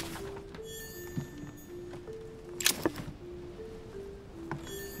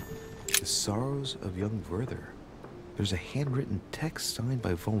 The Sorrows of Young Werther. There's a handwritten text signed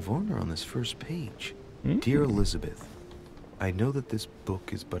by von Werner on this first page. Dear Elizabeth, I know that this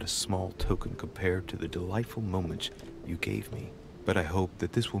book is but a small token compared to the delightful moments you gave me, but I hope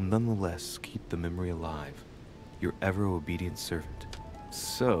that this will nonetheless keep the memory alive. Your ever obedient servant.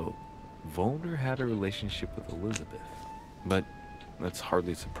 So, Volner had a relationship with Elizabeth, but that's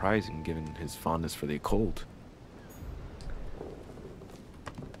hardly surprising given his fondness for the occult.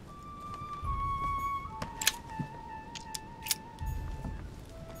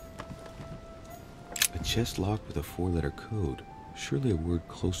 A chest locked with a 4-letter code. Surely a word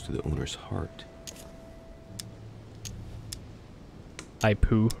close to the owner's heart. I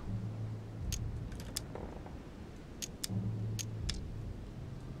poo.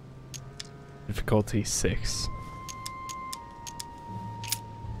 Difficulty 6.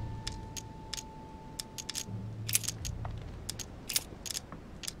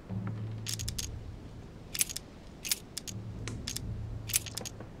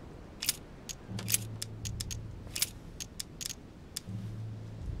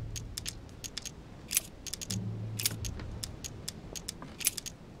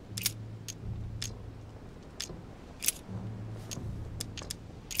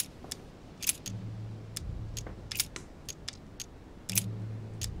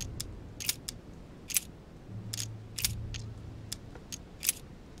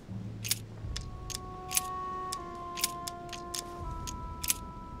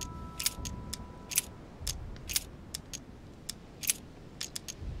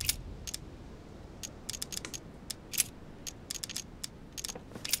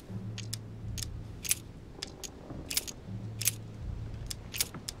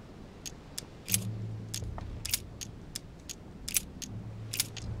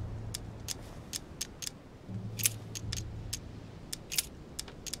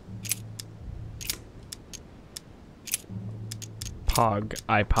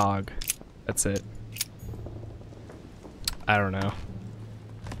 IPOG. That's it. I don't know.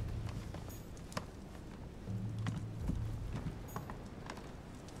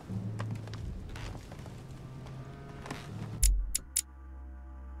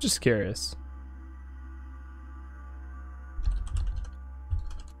 Just curious.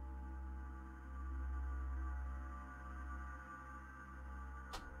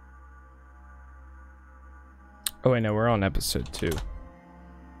 Oh wait, no, we're on episode 2.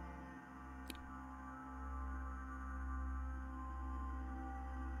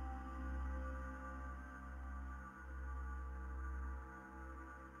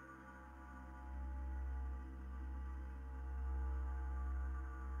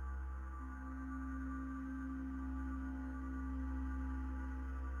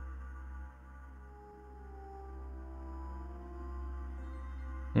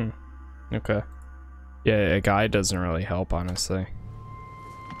 Okay. Yeah, a guide doesn't really help, honestly.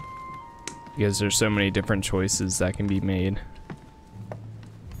 Because there's so many different choices that can be made.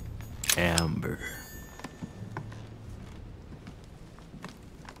 Amber.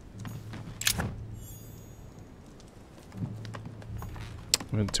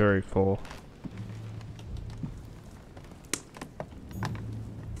 Inventory full.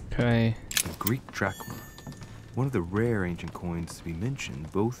 Okay. A Greek drachma. One of the rare ancient coins to be mentioned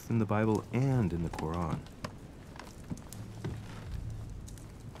both in the Bible and in the Quran.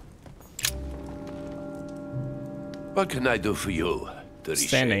 What can I do for you, de Richet?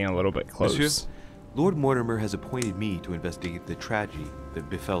 Standing a little bit close. Monsieur, Lord Mortimer has appointed me to investigate the tragedy that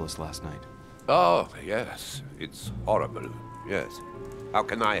befell us last night. Oh, yes. It's horrible. Yes. How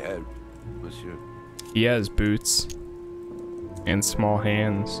can I help, monsieur? He has boots and small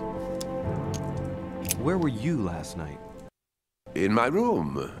hands. Where were you last night? In my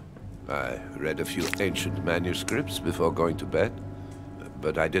room. I read a few ancient manuscripts before going to bed.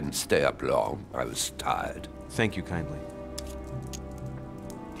 But I didn't stay up long. I was tired. Thank you kindly.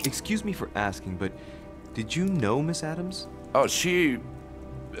 Excuse me for asking, but did you know Miss Adams? Oh, she...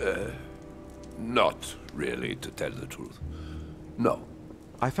 not really, to tell the truth. No.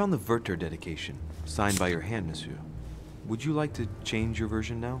 I found the Werther dedication, signed by your hand, monsieur. Would you like to change your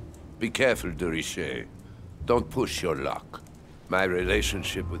version now? Be careful, de Richet. Don't push your luck. My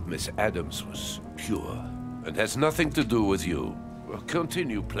relationship with Miss Adams was pure, and has nothing to do with you. Well,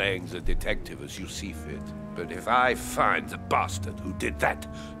 continue playing the detective as you see fit. But if I find the bastard who did that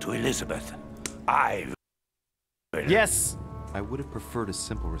to Elizabeth, I will... Yes! I would have preferred a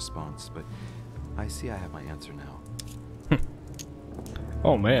simple response, but I see I have my answer now.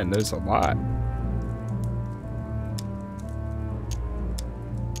 Oh man, there's a lot.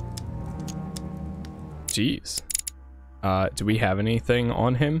 Jeez. Do we have anything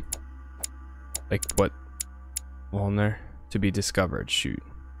on him? Like what? Walner to be discovered. Shoot.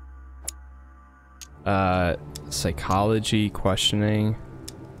 Psychology, questioning.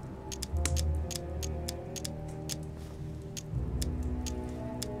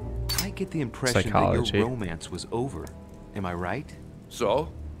 I get the impression that your romance was over. Am I right?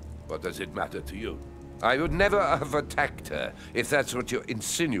 So? What does it matter to you? I would never have attacked her, if that's what you're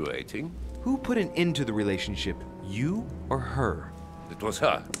insinuating. Who put an end to the relationship? You or her? It was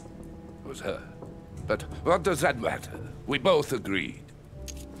her. It was her. But what does that matter? We both agreed.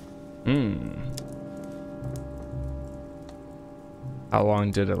 How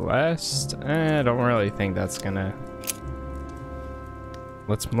long did it last? I don't really think that's gonna...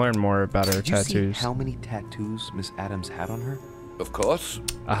 Let's learn more about her tattoos. Did you see how many tattoos Miss Adams had on her? Of course.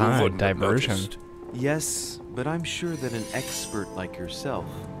 Diversion. Yes, but I'm sure that an expert like yourself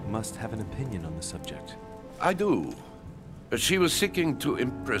must have an opinion on the subject. I do. She was seeking to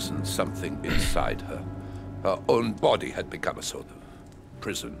imprison something inside her. Her own body had become a sort of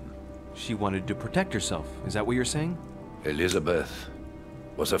prison. She wanted to protect herself. Is that what you're saying? Elizabeth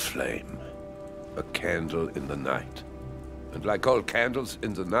was a flame. A candle in the night. And like all candles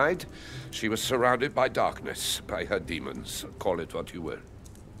in the night, she was surrounded by darkness, by her demons. Call it what you will.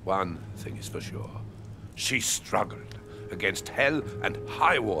 One thing is for sure. She struggled against hell and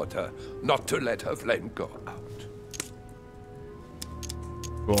high water not to let her flame go out.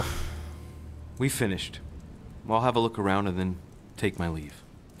 Cool. We finished. I'll have a look around and then take my leave.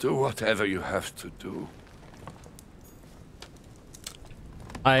 Do whatever you have to do.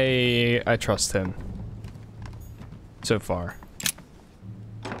 I trust him. So far.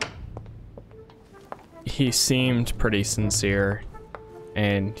 He seemed pretty sincere,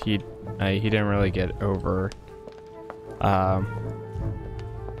 and he didn't really get over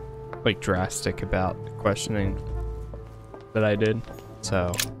like drastic about the questioning that I did.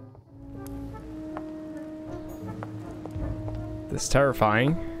 So this is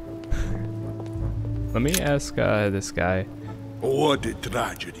terrifying. Let me ask this guy. What a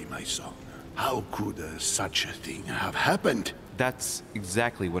tragedy, my son. How could such a thing have happened? That's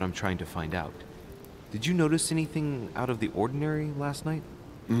exactly what I'm trying to find out. Did you notice anything out of the ordinary last night?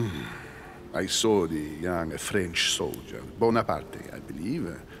 I saw the young French soldier, Bonaparte, I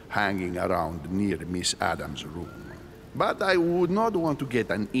believe, hanging around near Miss Adams' room. But I would not want to get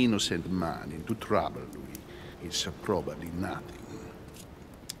an innocent man into trouble, Louis. It's probably nothing.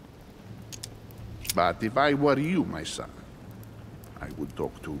 But if I were you, my son, I would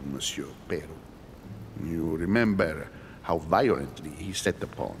talk to Monsieur Perrault. You remember how violently he set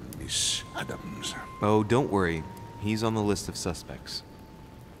upon Miss Adams. Oh, don't worry. He's on the list of suspects.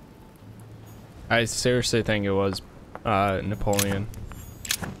 I seriously think it was Napoleon.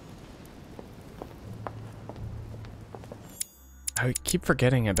 I keep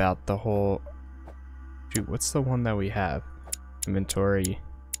forgetting about the whole... Shoot, what's the one that we have? Inventory.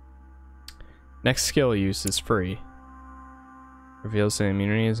 Next skill use is free. Reveals the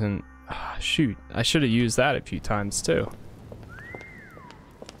immunities and... shoot, I should have used that a few times too.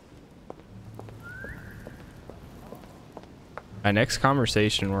 My next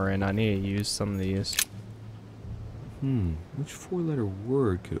conversation we're in, I need to use some of these. Which four-letter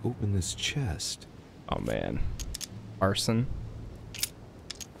word could open this chest? Oh man. Arson.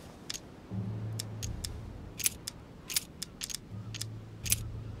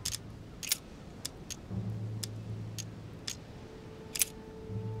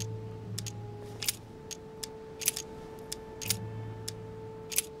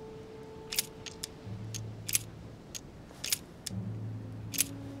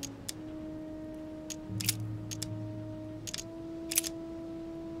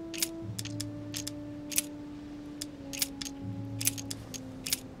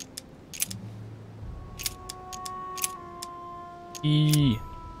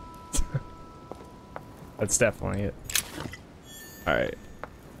 That's definitely it. Alright.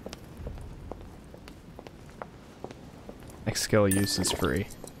 Next skill use is free.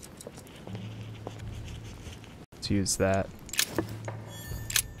 Let's use that.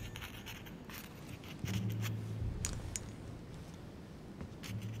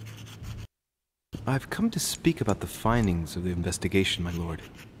 I've come to speak about the findings of the investigation, my lord.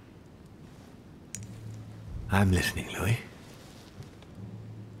 I'm listening, Louis.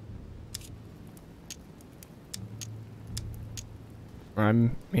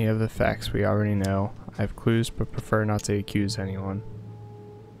 Remind me of the facts we already know. I have clues, but prefer not to accuse anyone.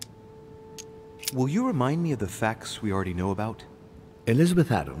 Will you remind me of the facts we already know about?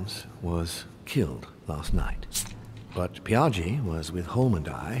 Elizabeth Adams was killed last night, but Piaggi was with Holm and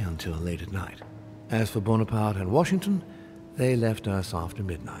I until late at night. As for Bonaparte and Washington, they left us after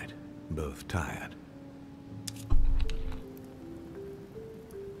midnight, both tired.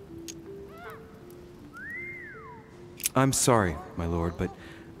 I'm sorry, my lord, but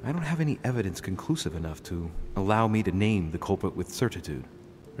I don't have any evidence conclusive enough to allow me to name the culprit with certitude.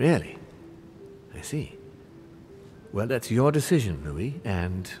 Really? I see. Well, that's your decision, Louis,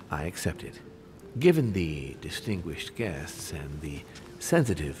 and I accept it. Given the distinguished guests and the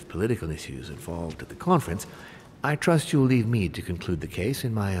sensitive political issues involved at the conference, I trust you'll leave me to conclude the case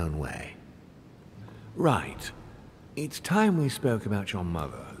in my own way. Right. It's time we spoke about your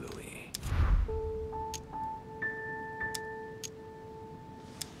mother, Louis.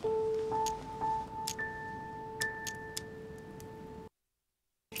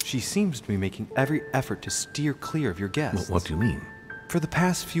 She seems to be making every effort to steer clear of your guests. What do you mean? For the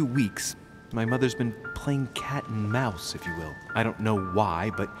past few weeks, my mother's been playing cat and mouse, if you will. I don't know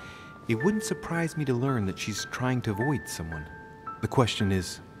why, but it wouldn't surprise me to learn that she's trying to avoid someone. The question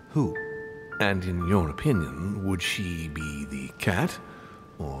is, who? And in your opinion, would she be the cat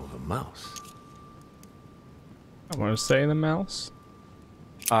or the mouse? I want to say the mouse.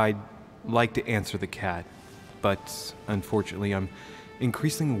 I'd like to answer the cat, but unfortunately I'm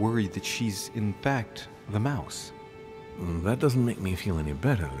increasingly worried that she's, in fact, the mouse. That doesn't make me feel any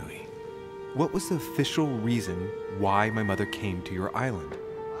better, Louis. What was the official reason why my mother came to your island?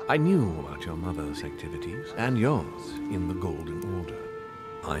 I knew about your mother's activities, and yours, in the Golden Order.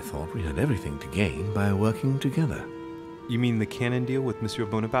 I thought we had everything to gain by working together. You mean the canon deal with Monsieur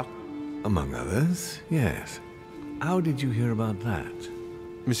Bonaparte? Among others, yes. How did you hear about that?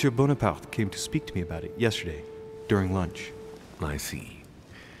 Monsieur Bonaparte came to speak to me about it yesterday, during lunch. I see.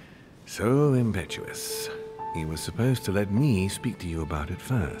 So impetuous. He was supposed to let me speak to you about it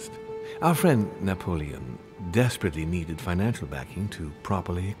first. Our friend Napoleon desperately needed financial backing to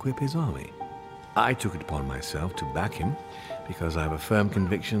properly equip his army. I took it upon myself to back him because I have a firm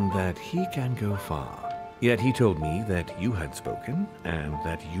conviction that he can go far. Yet he told me that you had spoken and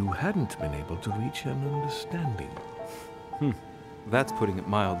that you hadn't been able to reach an understanding. That's putting it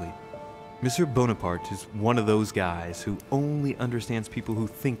mildly. Monsieur Bonaparte is one of those guys who only understands people who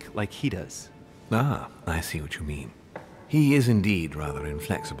think like he does. Ah, I see what you mean. He is indeed rather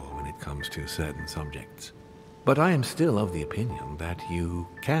inflexible when it comes to certain subjects. But I am still of the opinion that you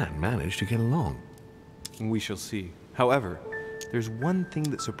can manage to get along. We shall see. However, there's one thing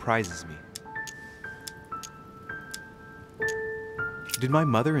that surprises me. Did my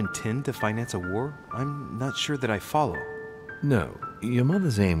mother intend to finance a war? I'm not sure that I follow. No, your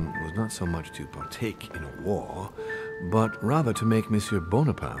mother's aim was not so much to partake in a war, but rather to make Monsieur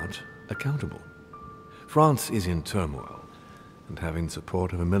Bonaparte accountable. France is in turmoil, and having the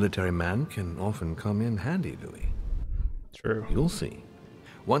support of a military man can often come in handy, Louis. True. You'll see.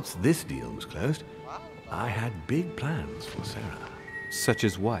 Once this deal was closed, I had big plans for Sarah. Such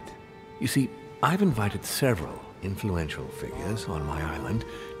as what? You see, I've invited several influential figures on my island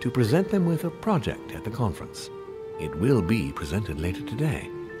to present them with a project at the conference. It will be presented later today.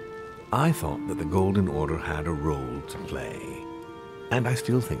 I thought that the Golden Order had a role to play, and I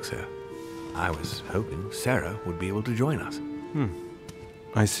still think so. I was hoping Sarah would be able to join us.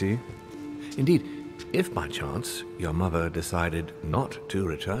 I see. Indeed, if by chance your mother decided not to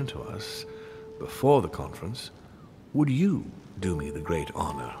return to us before the conference, would you do me the great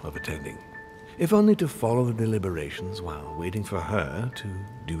honor of attending? If only to follow the deliberations while waiting for her to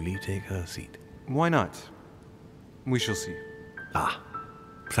duly take her seat. Why not? We shall see. Ah,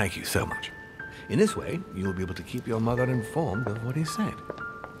 thank you so much. In this way, you'll be able to keep your mother informed of what is said.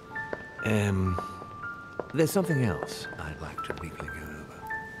 There's something else I'd like to briefly go over.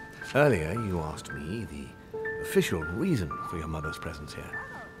 Earlier, you asked me the official reason for your mother's presence here.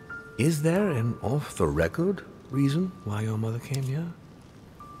 Is there an off-the-record reason why your mother came here?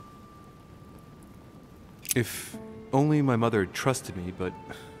 If only my mother had trusted me, but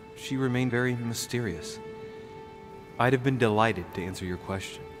she remained very mysterious. I'd have been delighted to answer your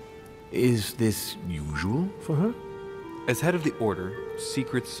question. Is this usual for her? As head of the Order,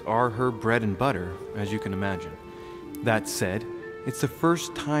 secrets are her bread and butter, as you can imagine. That said, it's the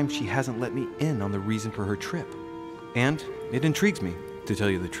first time she hasn't let me in on the reason for her trip. And it intrigues me, to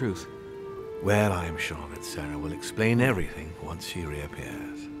tell you the truth. Well, I am sure that Sarah will explain everything once she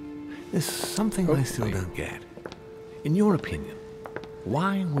reappears. There's something I still don't get. In your opinion,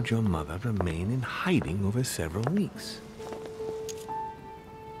 why would your mother remain in hiding over several weeks?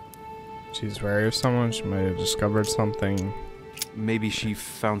 She's wary of someone. She might have discovered something. Maybe she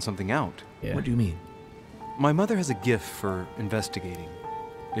found something out. Yeah. What do you mean? My mother has a gift for investigating.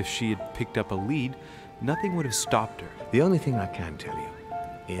 If she had picked up a lead, nothing would have stopped her. The only thing I can tell you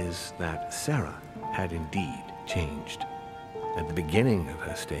is that Sarah had indeed changed. At the beginning of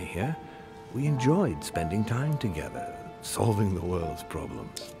her stay here, we enjoyed spending time together, solving the world's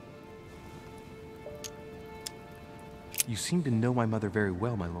problems. You seem to know my mother very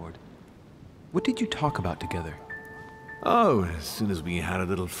well, my lord. What did you talk about together? Oh, as soon as we had a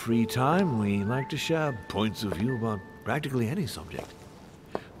little free time, we liked to share points of view about practically any subject.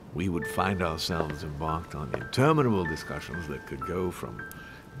 We would find ourselves embarked on interminable discussions that could go from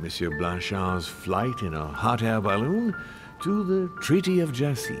Monsieur Blanchard's flight in a hot air balloon to the Treaty of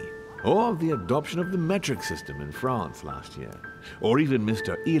Jassy, or the adoption of the metric system in France last year, or even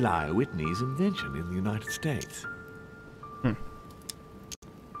Mr. Eli Whitney's invention in the United States.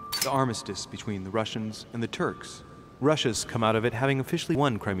 The armistice between the Russians and the Turks. Russia's come out of it having officially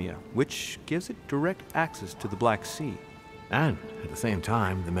won Crimea, which gives it direct access to the Black Sea. And, at the same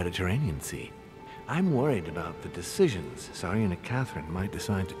time, the Mediterranean Sea. I'm worried about the decisions Tsarina Catherine might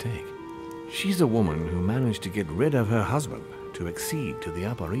decide to take. She's a woman who managed to get rid of her husband to accede to the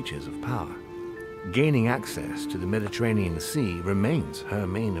upper reaches of power. Gaining access to the Mediterranean Sea remains her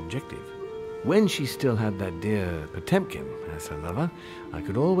main objective. When she still had that dear Potemkin as her lover, I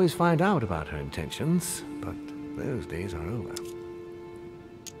could always find out about her intentions, but those days are over.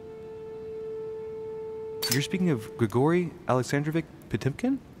 You're speaking of Grigory Alexandrovich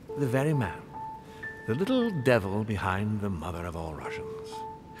Potemkin? The very man. The little devil behind the mother of all Russians.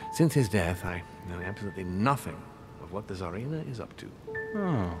 Since his death, I know absolutely nothing of what the Tsarina is up to.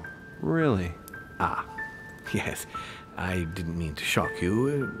 Oh, really? Ah, yes. I didn't mean to shock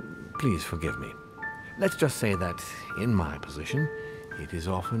you. Please forgive me. Let's just say that, in my position, it is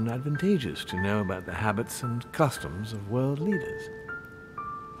often advantageous to know about the habits and customs of world leaders.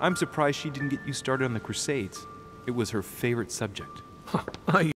 I'm surprised she didn't get you started on the Crusades. It was her favorite subject.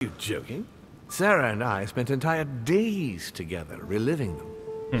 Are you joking? Sarah and I spent entire days together reliving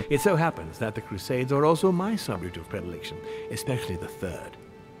them. It so happens that the Crusades are also my subject of predilection, especially the Third.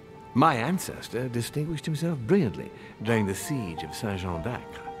 My ancestor distinguished himself brilliantly during the siege of Saint-Jean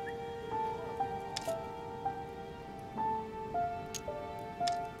d'Acre.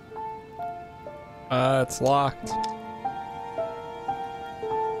 It's locked.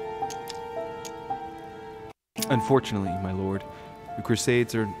 Unfortunately, my lord, the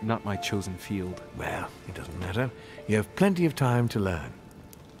Crusades are not my chosen field. Well, it doesn't matter. You have plenty of time to learn.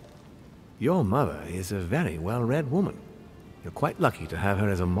 Your mother is a very well-read woman. You're quite lucky to have her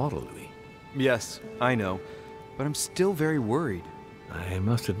as a model, Louis. Yes, I know, but I'm still very worried. I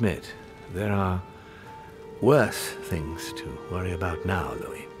must admit, there are worse things to worry about now,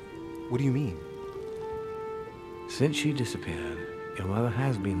 Louis. What do you mean? Since she disappeared, your mother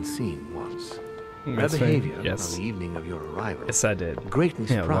has been seen once. Her That's behavior right. Yes. on the evening of your arrival Yes, I did. greatly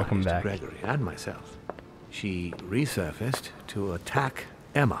Yeah, welcome surprised back. Gregory and myself. She resurfaced to attack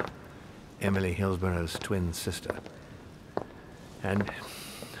Emma, Emily Hillsborough's twin sister. And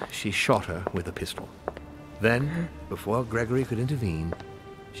she shot her with a pistol. Then, before Gregory could intervene,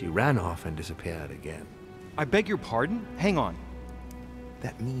 she ran off and disappeared again. I beg your pardon? Hang on.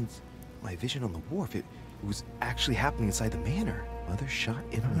 That means my vision on the wharf, it was actually happening inside the manor. Mother shot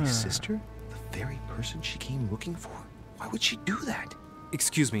Emily's sister? The very person she came looking for? Why would she do that?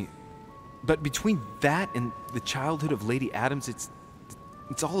 Excuse me, but between that and the childhood of Lady Adams,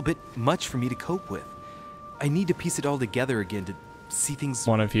 it's all a bit much for me to cope with. I need to piece it all together again to see things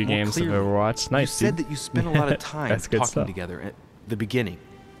One of few more games clearly. of Overwatch. Nice, You said dude. that you spent a lot of time That's good talking stuff. together at the beginning.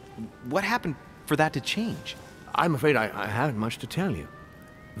 What happened for that to change? I'm afraid I haven't much to tell you.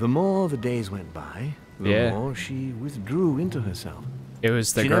 The more the days went by, the more she withdrew into herself. It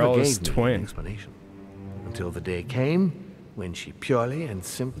was the She never girl's gave me an twin. explanation. Until the day came when she purely and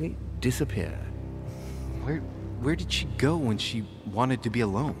simply disappeared. Where did she go when she wanted to be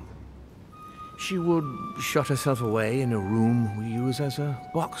alone? She would shut herself away in a room we use as a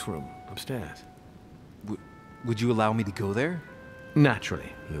box room upstairs. Would you allow me to go there?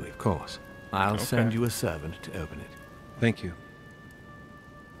 Naturally, Louis, of course. I'll send you a servant to open it. Thank you.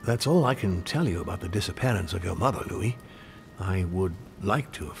 That's all I can tell you about the disappearance of your mother, Louis. I would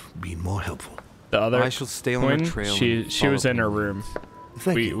like to have been more helpful. The other I shall stay on twin, the trail. she was in her follow room.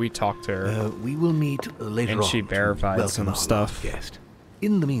 Thank you. We talked to her. We will meet later on. And she to verified welcome some our stuff. last guest.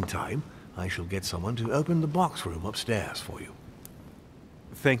 In the meantime, I shall get someone to open the box room upstairs for you.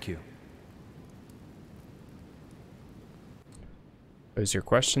 Thank you. Those are your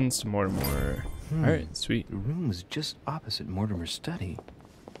questions to Mortimer. Alright, sweet. The room was just opposite Mortimer's study.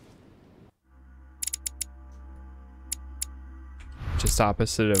 Just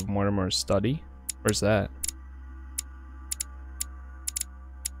opposite of Mortimer's study. Where's that?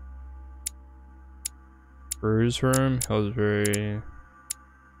 Brew's room, Hillsbury.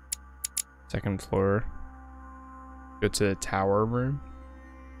 Second floor. Go to the tower room.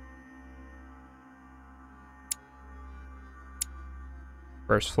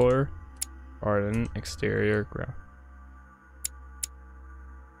 First floor. Garden, exterior, ground.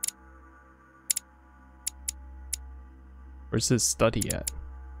 Where's his study at?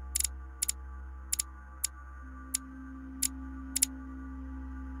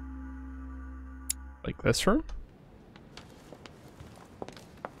 Like this room?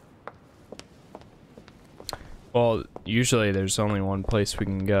 Well, usually there's only one place we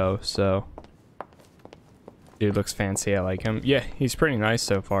can go, so. Dude looks fancy, I like him. Yeah, he's pretty nice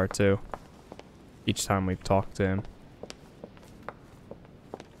so far too. Each time we've talked to him.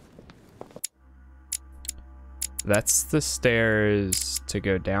 That's the stairs to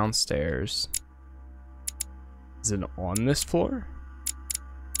go downstairs. Is it on this floor?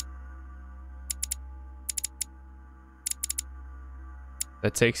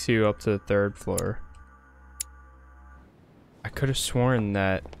 That takes you up to the third floor. I could have sworn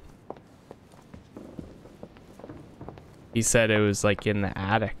that he said it was like in the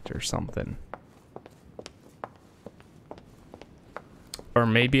attic or something. Or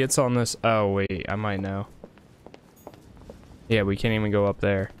maybe it's on this. Oh, wait, I might know. Yeah, we can't even go up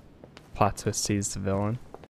there. Plot twist, he's the villain.